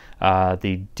anything.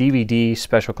 The DVD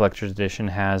Special Collector's Edition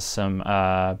has some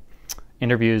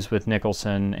interviews with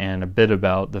Nicholson and a bit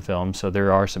about the film, so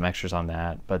there are some extras on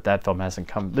that. But this film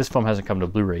hasn't come to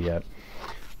Blu-ray yet.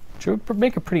 Which would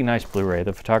make a pretty nice Blu-ray.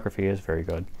 The photography is very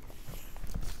good.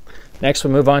 Next,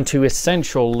 we'll move on to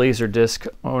essential Laserdisc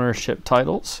ownership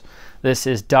titles. This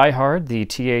is Die Hard, the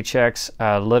THX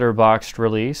letterboxed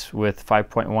release with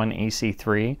 5.1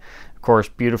 AC3. Of course,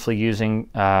 beautifully using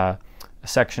a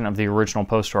section of the original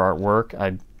poster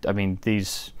artwork. I mean,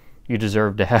 these you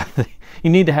deserve to have. You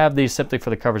need to have these simply for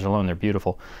the covers alone. They're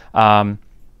beautiful.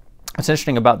 What's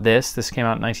interesting about this came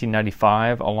out in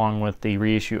 1995 along with the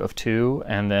reissue of 2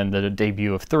 and then the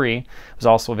debut of 3. It was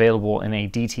also available in a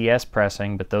DTS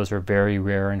pressing, but those are very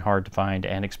rare and hard to find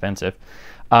and expensive.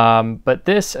 But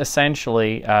this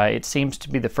essentially, it seems to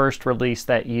be the first release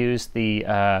that used the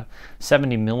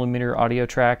 70mm audio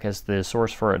track as the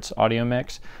source for its audio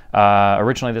mix.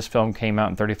 Originally this film came out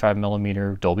in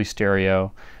 35mm Dolby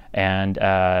Stereo, and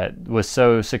was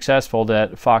so successful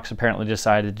that Fox apparently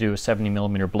decided to do a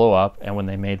 70mm blow up, and when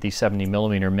they made the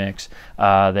 70mm mix,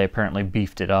 they apparently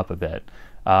beefed it up a bit.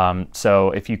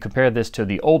 So if you compare this to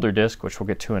the older disc, which we'll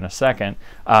get to in a second,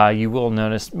 you will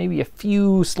notice maybe a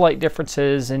few slight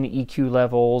differences in EQ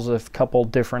levels, a couple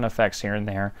different effects here and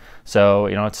there. So,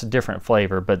 it's a different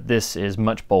flavor, but this is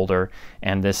much bolder,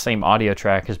 and this same audio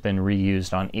track has been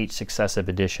reused on each successive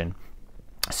edition.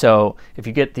 So if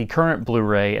you get the current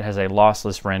Blu-ray, it has a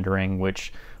lossless rendering,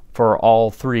 which for all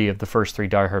three of the first 3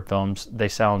 Die Hard films, they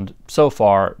sound so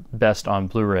far best on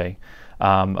Blu-ray.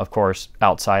 Of course,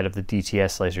 outside of the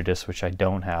DTS Laserdisc, which I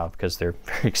don't have because they're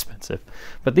very expensive.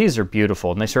 But these are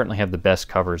beautiful, and they certainly have the best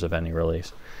covers of any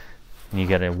release. And you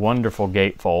get a wonderful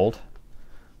gatefold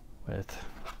with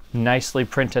nicely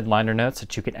printed liner notes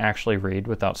that you can actually read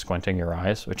without squinting your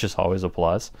eyes, which is always a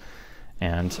plus.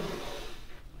 And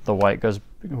the white goes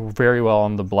very well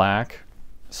on the black,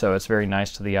 so it's very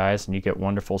nice to the eyes, and you get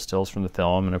wonderful stills from the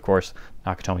film. And of course,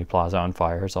 Nakatomi Plaza on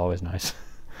fire is always nice.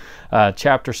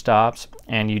 Chapter stops,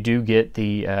 and you do get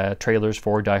the trailers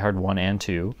for Die Hard 1 and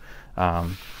 2.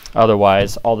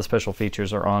 Otherwise, all the special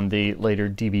features are on the later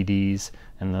DVDs,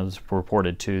 and those were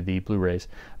ported to the Blu-rays.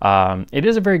 It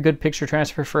is a very good picture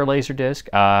transfer for a Laserdisc.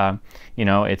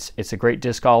 It's a great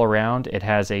disc all around. It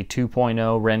has a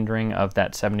 2.0 rendering of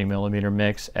that 70mm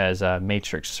mix as a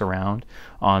matrix surround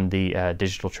on the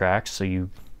digital tracks, so you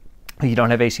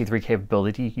don't have AC3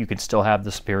 capability. You can still have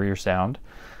the superior sound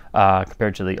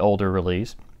compared to the older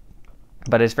release.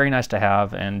 But it's very nice to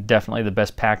have, and definitely the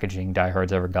best packaging Die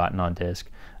Hard's ever gotten on disc.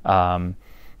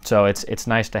 So it's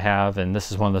nice to have, and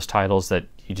this is one of those titles that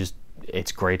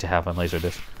it's great to have on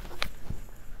Laserdisc.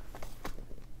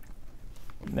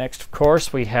 Next, of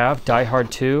course, we have Die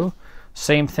Hard 2.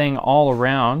 Same thing all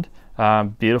around.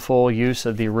 Beautiful use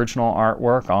of the original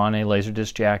artwork on a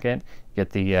Laserdisc jacket. You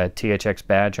get the THX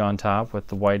badge on top with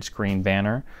the widescreen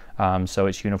banner, so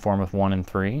it's uniform with 1 and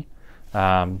 3.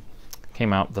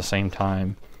 Came out at the same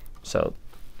time, so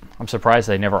I'm surprised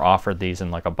they never offered these in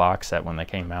like a box set when they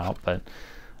came out, but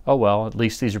oh well, at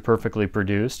least these are perfectly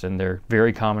produced, and they're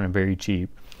very common and very cheap.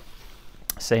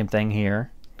 Same thing here.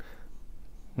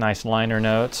 Nice liner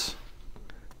notes,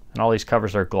 and all these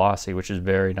covers are glossy, which is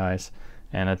very nice.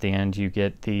 And at the end you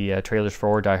get the trailers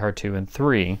for Die Hard 2 and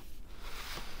 3.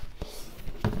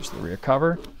 Here's the rear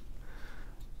cover.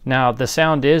 Now the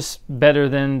sound is better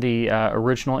than the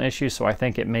original issue, so I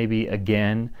think it may be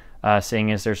again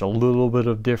seeing as there's a little bit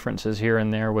of differences here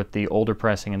and there with the older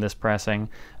pressing and this pressing.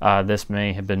 This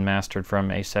may have been mastered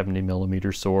from a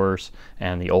 70mm source,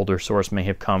 and the older source may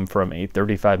have come from a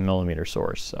 35mm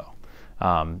source. So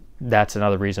that's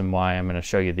another reason why I'm going to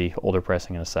show you the older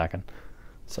pressing in a second.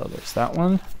 So there's that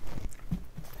one.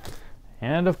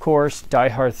 And of course, Die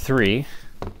Hard 3.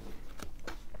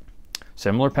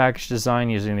 Similar package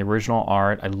design using the original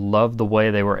art. I love the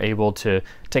way they were able to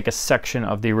take a section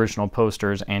of the original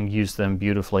posters and use them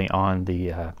beautifully on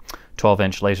the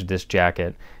 12-inch Laserdisc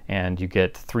jacket. And you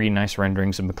get 3 nice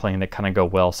renderings of McClane that kind of go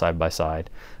well side by side.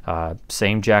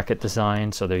 Same jacket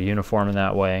design, so they're uniform in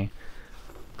that way.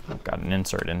 I've got an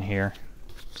insert in here,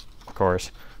 of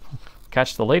course.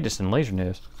 Catch the latest in laser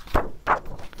news.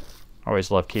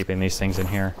 Always love keeping these things in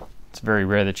here. It's very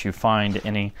rare that you find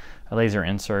any laser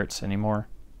inserts anymore.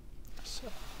 So,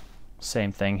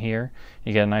 same thing here.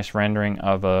 You get a nice rendering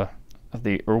of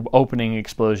the opening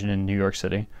explosion in New York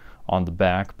City on the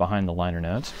back behind the liner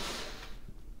notes.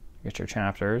 Get your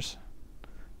chapters.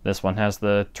 This one has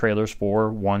the trailers for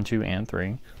 1, 2, and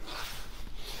 3.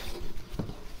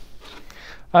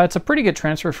 It's a pretty good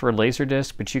transfer for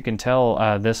Laserdisc, but you can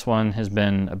tell this one has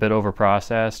been a bit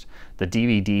overprocessed. The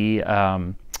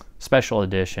DVD special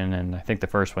edition, and I think the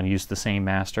first one used the same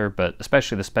master, but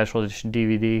especially the special edition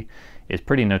DVD is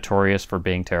pretty notorious for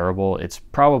being terrible. It's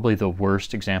probably the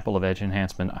worst example of edge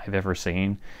enhancement I've ever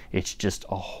seen. It's just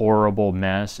a horrible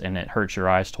mess, and it hurts your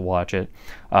eyes to watch it.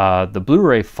 The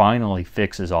Blu-ray finally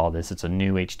fixes all this. It's a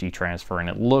new HD transfer, and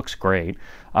it looks great.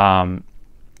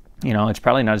 You know, it's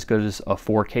probably not as good as a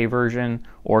 4K version,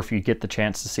 or if you get the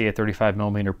chance to see a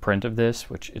 35mm print of this,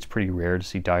 which it's pretty rare to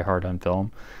see Die Hard on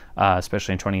film,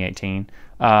 especially in 2018.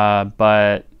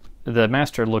 But the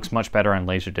master looks much better on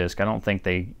Laserdisc. I don't think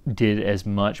they did as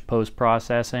much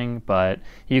post-processing, but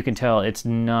you can tell it's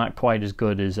not quite as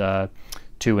good as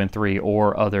 2 and 3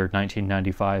 or other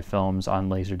 1995 films on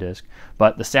Laserdisc.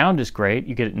 But the sound is great.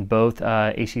 You get it in both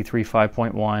AC3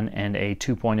 5.1 and a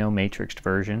 2.0 matrixed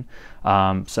version.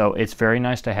 So it's very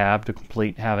nice to have to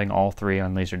complete having all 3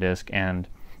 on Laserdisc. And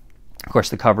of course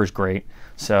the cover's great.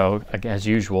 So as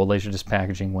usual, Laserdisc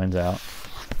packaging wins out.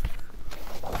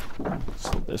 Let's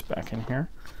put this back in here.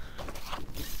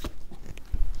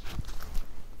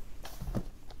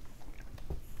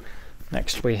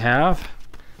 Next we have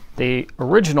the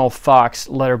original Fox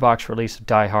letterbox release of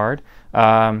Die Hard.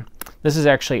 This is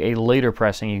actually a later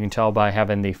pressing. You can tell by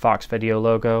having the Fox Video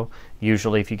logo.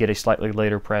 Usually if you get a slightly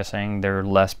later pressing, they're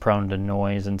less prone to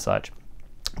noise and such.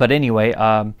 But anyway,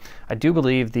 I do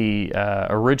believe the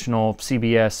original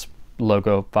CBS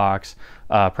logo Fox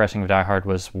pressing of Die Hard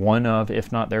was one of,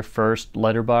 if not their first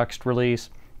letterboxed release.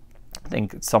 I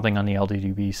think something on the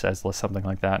LDDB says something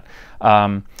like that.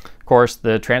 Of course,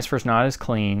 the transfer's not as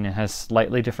clean. It has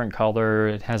slightly different color.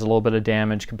 It has a little bit of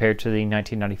damage compared to the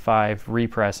 1995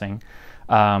 repressing.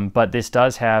 But this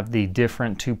does have the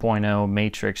different 2.0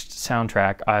 matrixed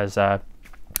soundtrack as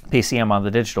PCM on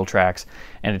the digital tracks,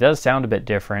 and it does sound a bit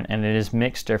different, and it is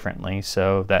mixed differently,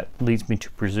 so that leads me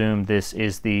to presume this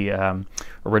is the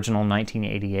original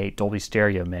 1988 Dolby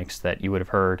Stereo mix that you would have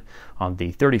heard on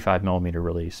the 35mm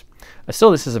release.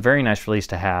 Still, this is a very nice release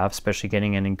to have, especially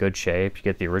getting it in good shape. You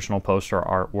get the original poster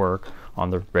artwork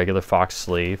on the regular Fox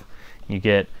sleeve. You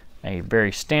get a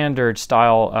very standard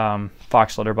style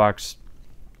Fox letterbox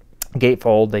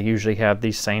gatefold. They usually have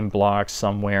these same blocks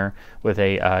somewhere with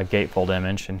a gatefold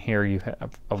image, and here you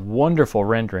have a wonderful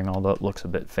rendering, although it looks a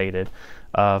bit faded,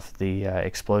 of the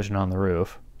explosion on the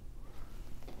roof.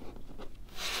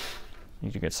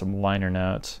 You get some liner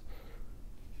notes,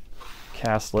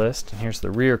 cast list, and here's the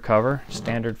rear cover,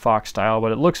 standard Fox style,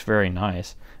 but it looks very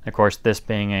nice. And of course, this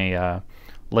being a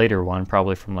later one,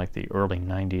 probably from like the early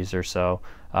 90s or so,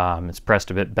 it's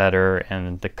pressed a bit better,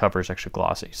 and the cover is actually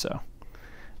glossy, so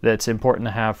that's important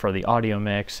to have for the audio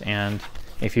mix, and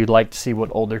if you'd like to see what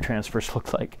older transfers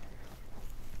look like.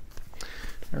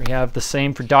 There we have the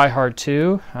same for Die Hard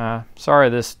 2. Sorry,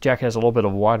 this jacket has a little bit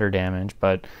of water damage,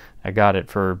 but I got it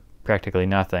for practically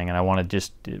nothing, and I want to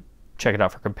just check it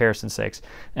out for comparison's sakes.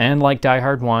 And like Die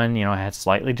Hard 1, you know, it had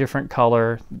slightly different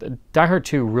color. Die Hard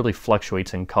 2 really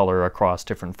fluctuates in color across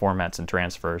different formats and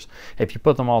transfers. If you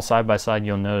put them all side by side,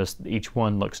 you'll notice each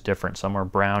one looks different. Some are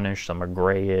brownish, some are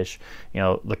grayish. You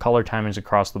know, the color timing is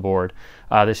across the board.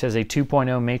 This has a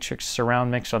 2.0 matrix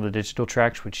surround mix on the digital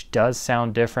tracks, which does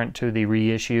sound different to the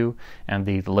reissue and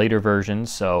the later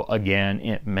versions. So again,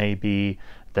 it may be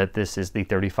that this is the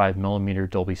 35mm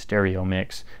Dolby Stereo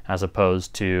mix as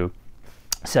opposed to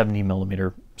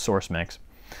 70mm source mix.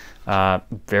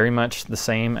 Very much the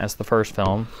same as the first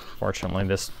film. Fortunately,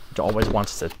 this always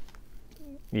wants to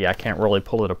yeah, I can't really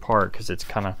pull it apart because it's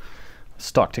kind of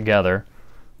stuck together.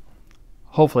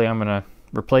 Hopefully I'm going to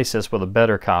replace this with a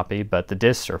better copy, but the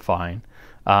discs are fine.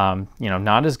 You know,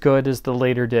 not as good as the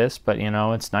later discs, but you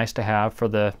know, it's nice to have for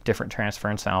the different transfer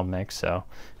and sound mix. So,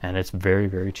 and it's very,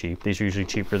 very cheap. These are usually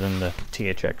cheaper than the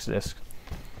THX discs.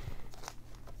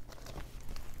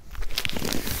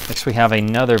 Next we have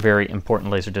another very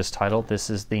important Laserdisc title. This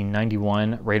is the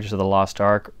 91 Raiders of the Lost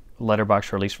Ark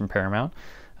letterbox release from Paramount.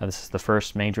 This is the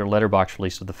first major letterbox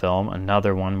release of the film,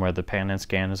 another one where the pan and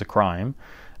scan is a crime.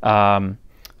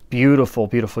 Beautiful,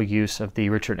 beautiful use of the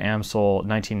Richard Amsel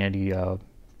 1980, I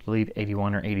believe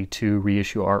 81 or 82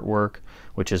 reissue artwork,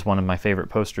 which is one of my favorite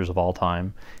posters of all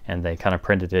time. And they kind of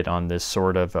printed it on this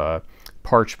sort of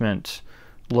parchment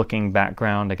looking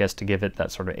background, I guess, to give it that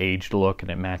sort of aged look,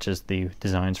 and it matches the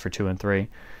designs for 2 and 3.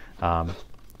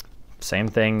 Same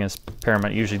thing as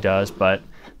Paramount usually does, but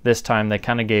this time they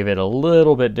kind of gave it a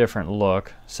little bit different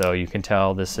look, so you can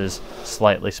tell this is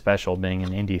slightly special being an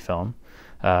indie film.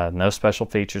 No special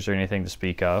features or anything to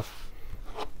speak of.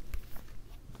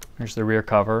 Here's the rear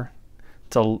cover.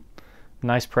 It's a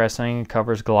nice pressing,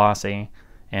 cover's glossy.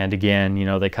 And again, you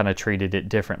know, they kind of treated it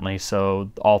differently,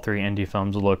 so all 3 indie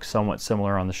films look somewhat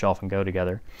similar on the shelf and go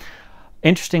together.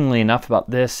 Interestingly enough about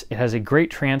this, it has a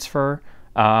great transfer,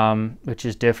 which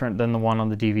is different than the one on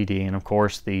the DVD, and of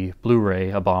course the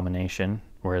Blu-ray abomination,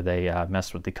 where they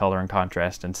messed with the color and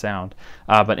contrast and sound.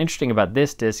 But interesting about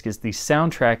this disc is the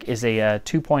soundtrack is a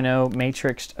 2.0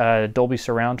 matrixed Dolby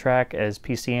surround track as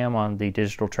PCM on the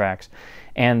digital tracks.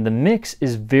 And the mix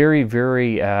is very,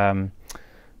 very...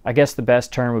 I guess the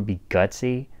best term would be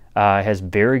gutsy. It has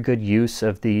very good use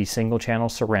of the single channel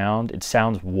surround. It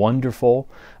sounds wonderful.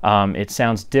 It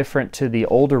sounds different to the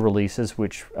older releases,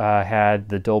 which had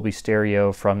the Dolby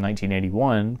Stereo from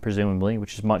 1981, presumably,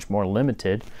 which is much more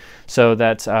limited. So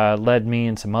that's led me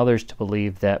and some others to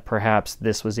believe that perhaps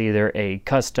this was either a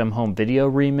custom home video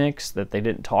remix that they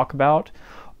didn't talk about,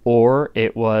 or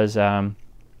it was...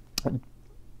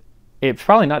 It's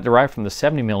probably not derived from the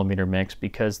 70mm mix,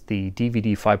 because the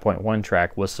DVD 5.1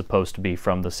 track was supposed to be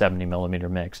from the 70mm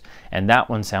mix, and that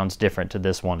one sounds different to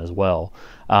this one as well.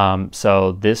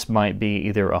 So this might be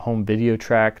either a home video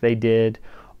track they did,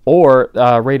 or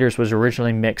Raiders was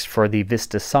originally mixed for the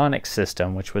VistaSonic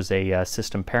system, which was a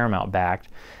system Paramount backed.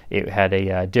 It had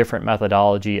a different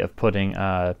methodology of putting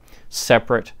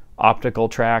separate optical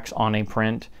tracks on a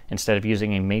print instead of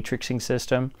using a matrixing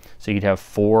system. So you'd have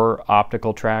 4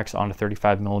 optical tracks on a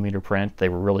 35mm print. They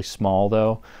were really small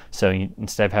though, so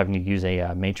instead of having to use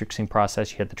a matrixing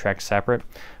process, you had the tracks separate.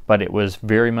 But it was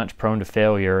very much prone to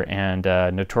failure, and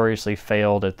notoriously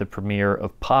failed at the premiere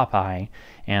of Popeye,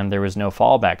 and there was no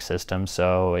fallback system,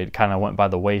 so it kind of went by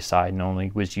the wayside and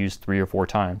only was used 3 or 4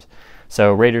 times.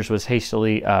 So Raiders was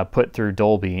hastily put through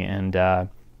Dolby, and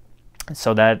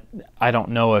so that, I don't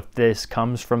know if this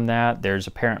comes from that. There's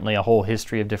apparently a whole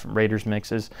history of different Raiders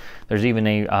mixes. There's even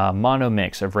a mono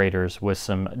mix of Raiders with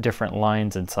some different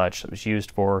lines and such that was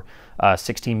used for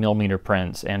 16mm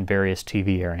prints and various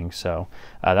TV airings. So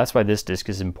that's why this disc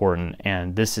is important,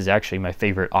 and this is actually my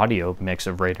favorite audio mix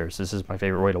of Raiders. This is my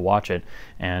favorite way to watch it,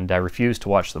 and I refuse to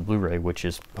watch the Blu-ray, which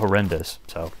is horrendous.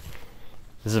 So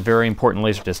this is a very important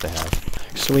Laserdisc to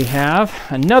have. So we have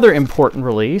another important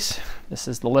release. This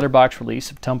is the letterbox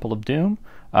release of Temple of Doom.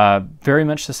 Very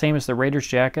much the same as the Raiders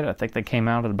jacket. I think they came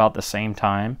out at about the same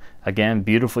time. Again,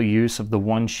 beautiful use of the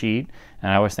one sheet,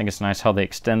 and I always think it's nice how they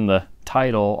extend the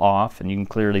title off, and you can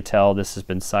clearly tell this has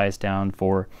been sized down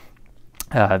for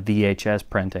VHS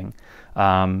printing.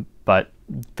 But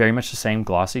very much the same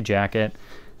glossy jacket,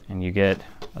 and you get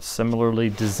a similarly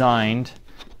designed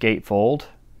gatefold,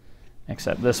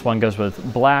 except this one goes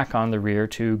with black on the rear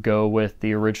to go with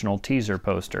the original teaser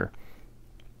poster.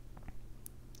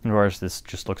 And of course, this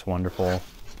just looks wonderful.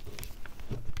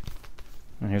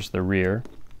 And here's the rear.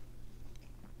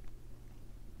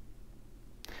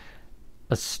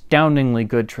 Astoundingly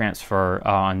good transfer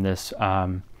on this.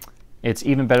 It's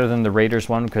even better than the Raiders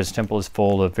one, because Temple is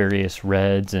full of various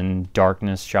reds and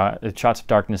darkness, shots of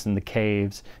darkness in the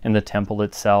caves, in the temple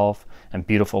itself, and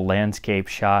beautiful landscape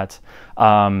shots.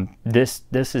 This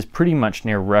is pretty much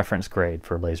near reference grade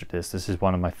for Laserdisc. This is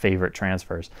one of my favorite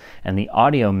transfers. And the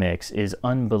audio mix is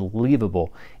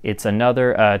unbelievable. It's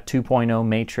another 2.0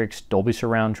 matrix Dolby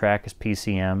surround track as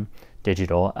PCM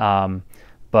digital,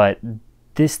 but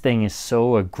this thing is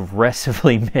so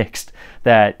aggressively mixed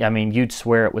that, I mean, you'd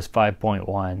swear it was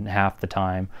 5.1 half the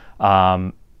time.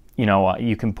 you know,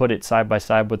 you can put it side by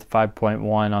side with the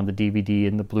 5.1 on the DVD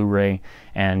and the Blu-ray,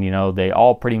 and, you know, they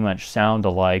all pretty much sound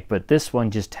alike, but this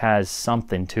one just has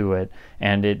something to it,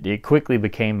 and it quickly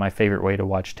became my favorite way to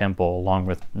watch Temple along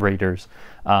with Raiders,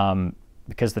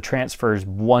 because the transfer is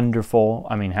wonderful.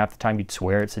 I mean, half the time you'd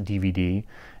swear it's a DVD,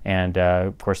 and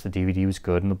of course the DVD was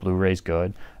good and the Blu-ray is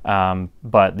good,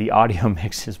 but the audio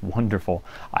mix is wonderful.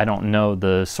 I don't know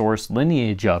the source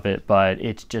lineage of it, but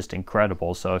it's just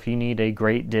incredible. So if you need a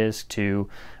great disc to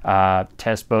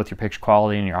test both your picture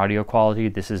quality and your audio quality,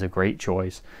 this is a great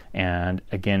choice. And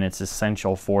again, it's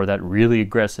essential for that really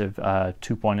aggressive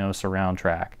 2.0 surround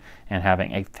track and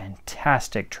having a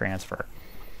fantastic transfer.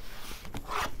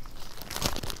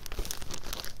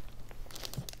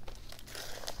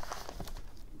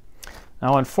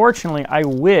 Now, unfortunately, I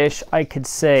wish I could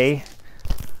say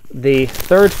the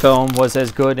third film was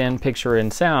as good in picture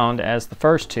and sound as the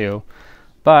first two,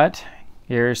 but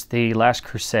here's the Last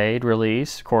Crusade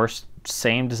release. Of course,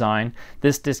 same design.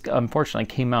 This disc unfortunately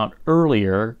came out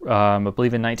earlier, I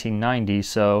believe in 1990,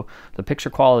 so the picture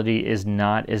quality is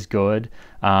not as good.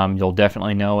 You'll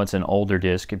definitely know it's an older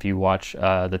disc if you watch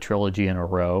the trilogy in a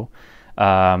row.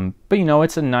 But you know,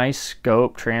 it's a nice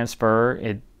scope transfer.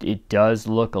 It does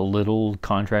look a little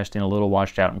contrasting, a little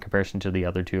washed out in comparison to the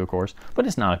other two, of course, but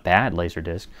it's not a bad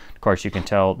Laserdisc. Of course, you can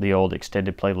tell the old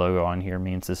extended play logo on here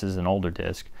means this is an older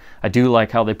disc. I do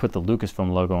like how they put the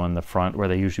Lucasfilm logo on the front, where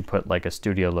they usually put like a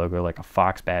studio logo, like a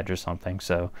Fox badge or something.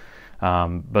 So,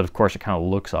 but of course, it kind of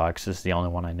looks odd because this is the only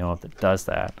one I know of that does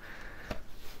that.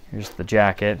 Here's the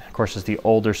jacket. Of course, it's the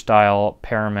older style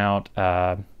Paramount,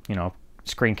 you know,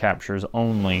 screen captures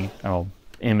only,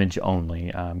 image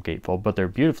only gatefold, but they're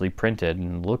beautifully printed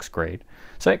and looks great.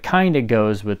 So it kind of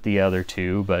goes with the other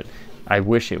two, but I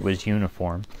wish it was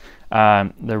uniform.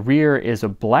 The rear is a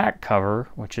black cover,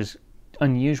 which is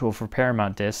unusual for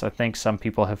Paramount discs. I think some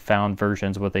people have found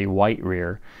versions with a white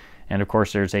rear, and of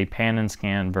course there's a pan and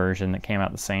scan version that came out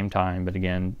at the same time, but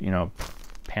again, you know,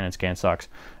 pan and scan sucks.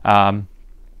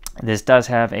 This does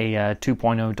have a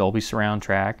 2.0 Dolby surround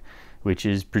track, which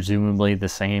is presumably the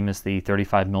same as the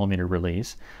 35mm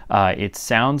release. It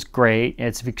sounds great,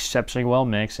 it's exceptionally well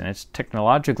mixed, and it's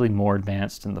technologically more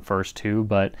advanced than the first two,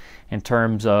 but in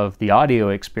terms of the audio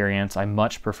experience, I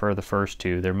much prefer the first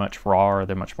two. They're much rawer,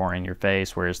 they're much more in your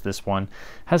face, whereas this one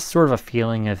has sort of a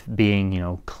feeling of being, you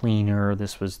know, cleaner.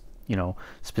 This was, you know,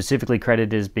 specifically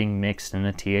credited as being mixed in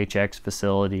a THX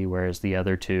facility, whereas the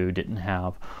other two didn't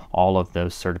have all of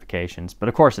those certifications. But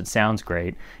of course, it sounds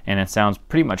great, and it sounds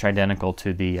pretty much identical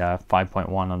to the 5.1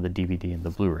 on the DVD and the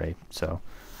Blu-ray. So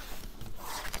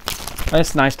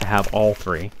it's nice to have all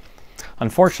three.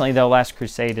 Unfortunately, though, Last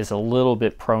Crusade is a little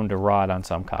bit prone to rot on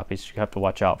some copies. You have to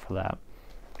watch out for that.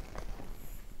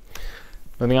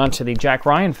 Moving on to the Jack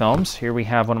Ryan films. Here we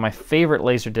have one of my favorite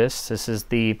Laserdiscs. This is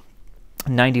the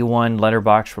 91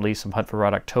 letterbox release of Hunt for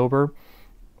Red October.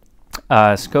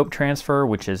 Scope transfer,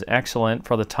 which is excellent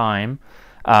for the time,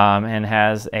 and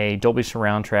has a Dolby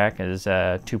surround track as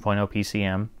 2.0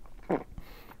 PCM.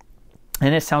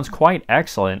 And it sounds quite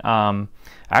excellent.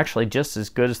 Actually, just as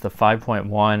good as the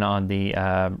 5.1 on the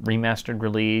remastered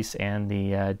release and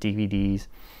the DVDs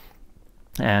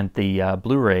and the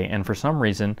Blu-ray, and for some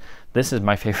reason this is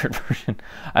my favorite version.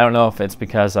 I don't know if it's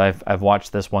because I've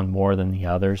watched this one more than the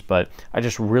others, but I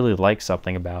just really like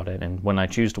something about it, and when I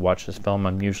choose to watch this film,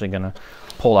 I'm usually going to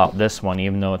pull out this one,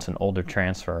 even though it's an older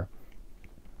transfer.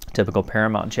 Typical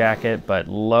Paramount jacket, but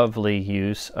lovely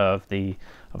use of a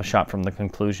shot from the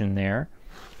conclusion there.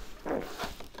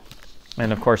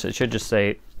 And of course, it should just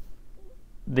say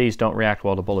these don't react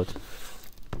well to bullets.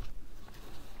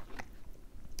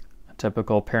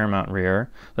 Typical Paramount rear.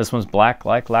 This one's black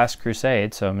like Last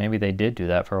Crusade, so maybe they did do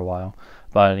that for a while,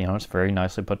 but you know, it's very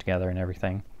nicely put together and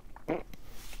everything.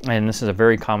 And this is a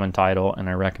very common title, and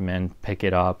I recommend pick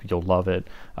it up. You'll love it.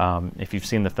 If you've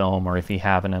seen the film, or if you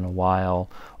haven't in a while,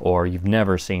 or you've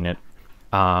never seen it,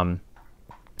 I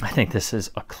think this is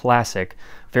a classic,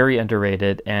 very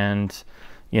underrated, and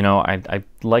you know, I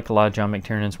like a lot of John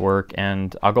McTiernan's work,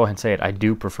 and I'll go ahead and say it, I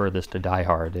do prefer this to Die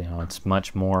Hard. You know, it's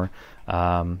much more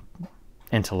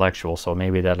intellectual, so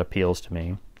maybe that appeals to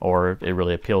me, or it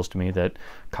really appeals to me that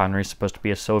Connery's supposed to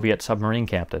be a Soviet submarine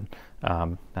captain.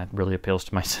 That really appeals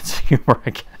to my sense of humor, I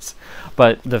guess.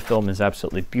 But the film is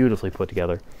absolutely beautifully put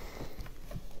together.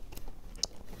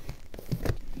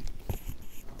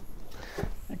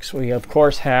 Next, we of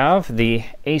course have the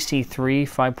AC3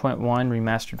 5.1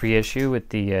 remastered reissue with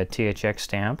the THX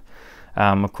stamp.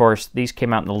 Of course, these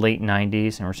came out in the late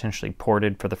 90s and were essentially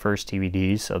ported for the first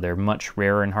DVDs, so they're much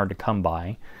rarer and hard to come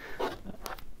by.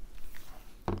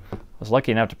 was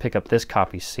lucky enough to pick up this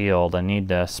copy sealed. I need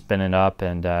to spin it up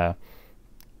and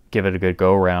give it a good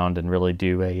go around and really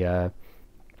do a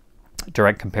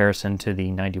direct comparison to the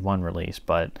 91 release,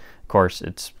 but of course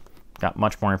it's got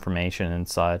much more information and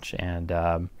such,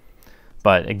 and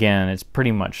but again, it's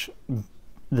pretty much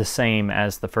the same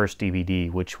as the first DVD,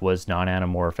 which was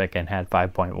non-anamorphic and had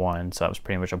 5.1, so it was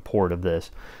pretty much a port of this.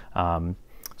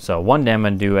 So one day I'm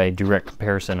going to do a direct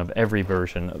comparison of every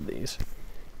version of these.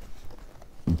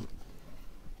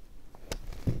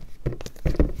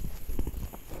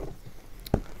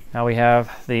 Now we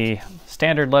have the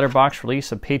standard letterbox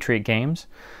release of Patriot Games.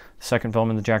 The second film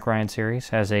in the Jack Ryan series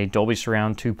has a Dolby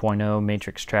Surround 2.0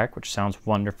 matrix track, which sounds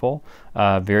wonderful.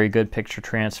 Very good picture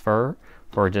transfer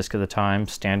for a disc of the time.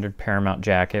 Standard Paramount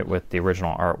jacket with the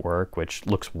original artwork, which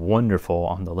looks wonderful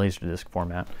on the Laserdisc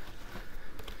format.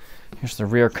 Here's the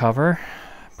rear cover.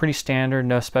 Pretty standard,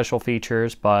 no special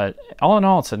features, but all in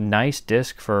all, it's a nice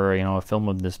disc for, you know, a film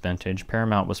of this vintage.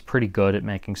 Paramount was pretty good at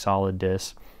making solid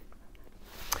discs.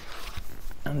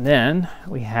 And then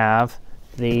we have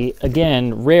the,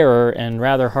 again, rarer and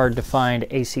rather hard to find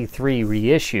AC3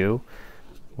 reissue,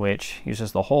 which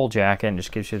uses the whole jacket and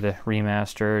just gives you the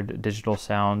remastered digital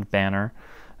sound banner.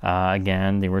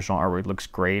 Again, the original artwork looks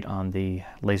great on the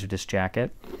Laserdisc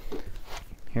jacket.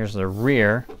 Here's the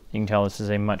rear. You can tell this is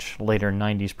a much later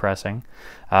 90s pressing.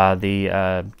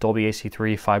 The Dolby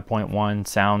AC3 5.1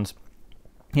 sounds,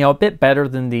 you know, a bit better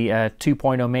than the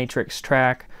 2.0 matrix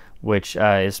track, which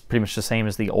is pretty much the same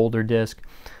as the older disc.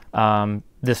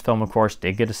 This film, of course,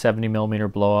 did get a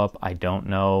 70mm blow-up. I don't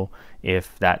know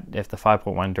if the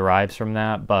 5.1 derives from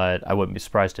that, but I wouldn't be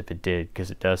surprised if it did,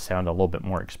 because it does sound a little bit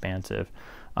more expansive,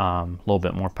 a little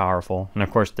bit more powerful. And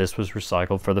of course, this was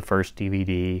recycled for the first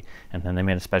DVD, and then they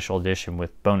made a special edition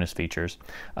with bonus features.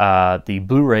 The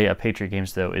Blu-ray of Patriot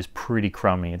Games, though, is pretty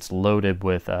crummy. It's loaded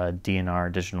with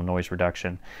DNR, digital noise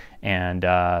reduction, and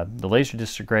the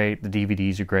Laserdiscs are great, the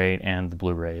DVDs are great, and the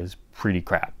Blu-ray is pretty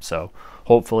crap. So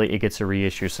hopefully it gets a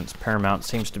reissue, since Paramount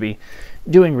seems to be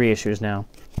doing reissues now.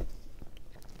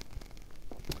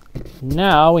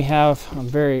 Now we have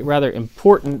a rather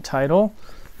important title.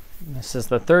 This is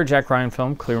the third Jack Ryan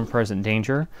film, Clear and Present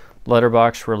Danger.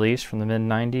 Letterbox release from the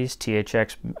mid-90s,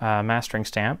 THX mastering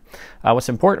stamp. What's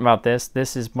important about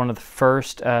this is one of the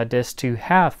first discs to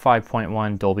have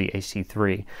 5.1 Dolby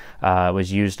AC3. It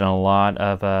was used in a lot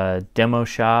of demo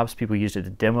shops. People used it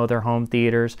to demo their home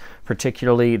theaters,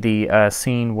 particularly the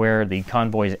scene where the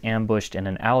convoy is ambushed in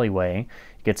an alleyway.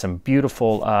 You get some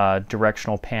beautiful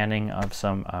directional panning of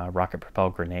some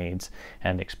rocket-propelled grenades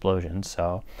and explosions.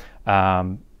 So.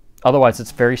 Otherwise,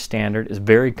 it's very standard, it's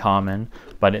very common,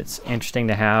 but it's interesting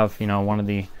to have, you know, one of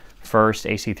the first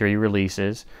AC3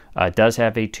 releases. It does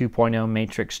have a 2.0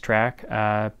 matrix track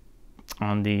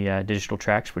on the digital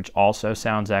tracks, which also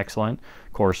sounds excellent.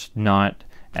 Of course, not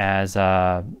as good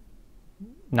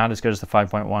as the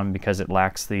 5.1 because it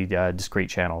lacks the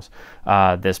discrete channels.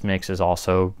 This mix is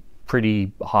also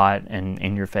pretty hot and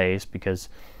in your face because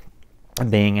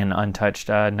being an untouched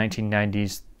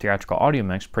 1990s theatrical audio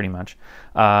mix, pretty much.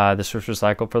 This was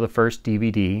recycled for the first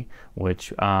DVD,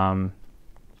 which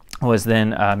was then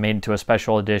made into a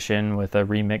special edition with a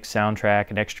remixed soundtrack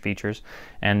and extra features.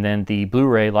 And then the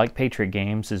Blu-ray, like Patriot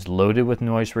Games, is loaded with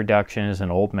noise reduction, is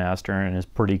an old master, and is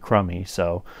pretty crummy.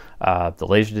 So the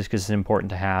Laserdisc is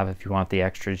important to have. If you want the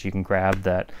extras, you can grab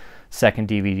that second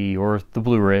DVD or the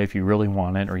Blu-ray if you really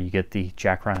want it, or you get the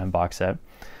Jack Ryan box set.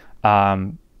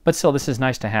 But still, this is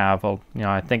nice to have. You know,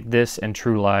 I think this and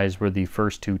True Lies were the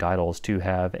first two titles to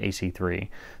have AC3.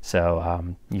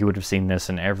 So you would have seen this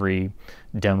in every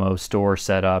demo store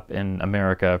set up in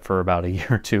America for about a year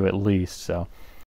or two at least. So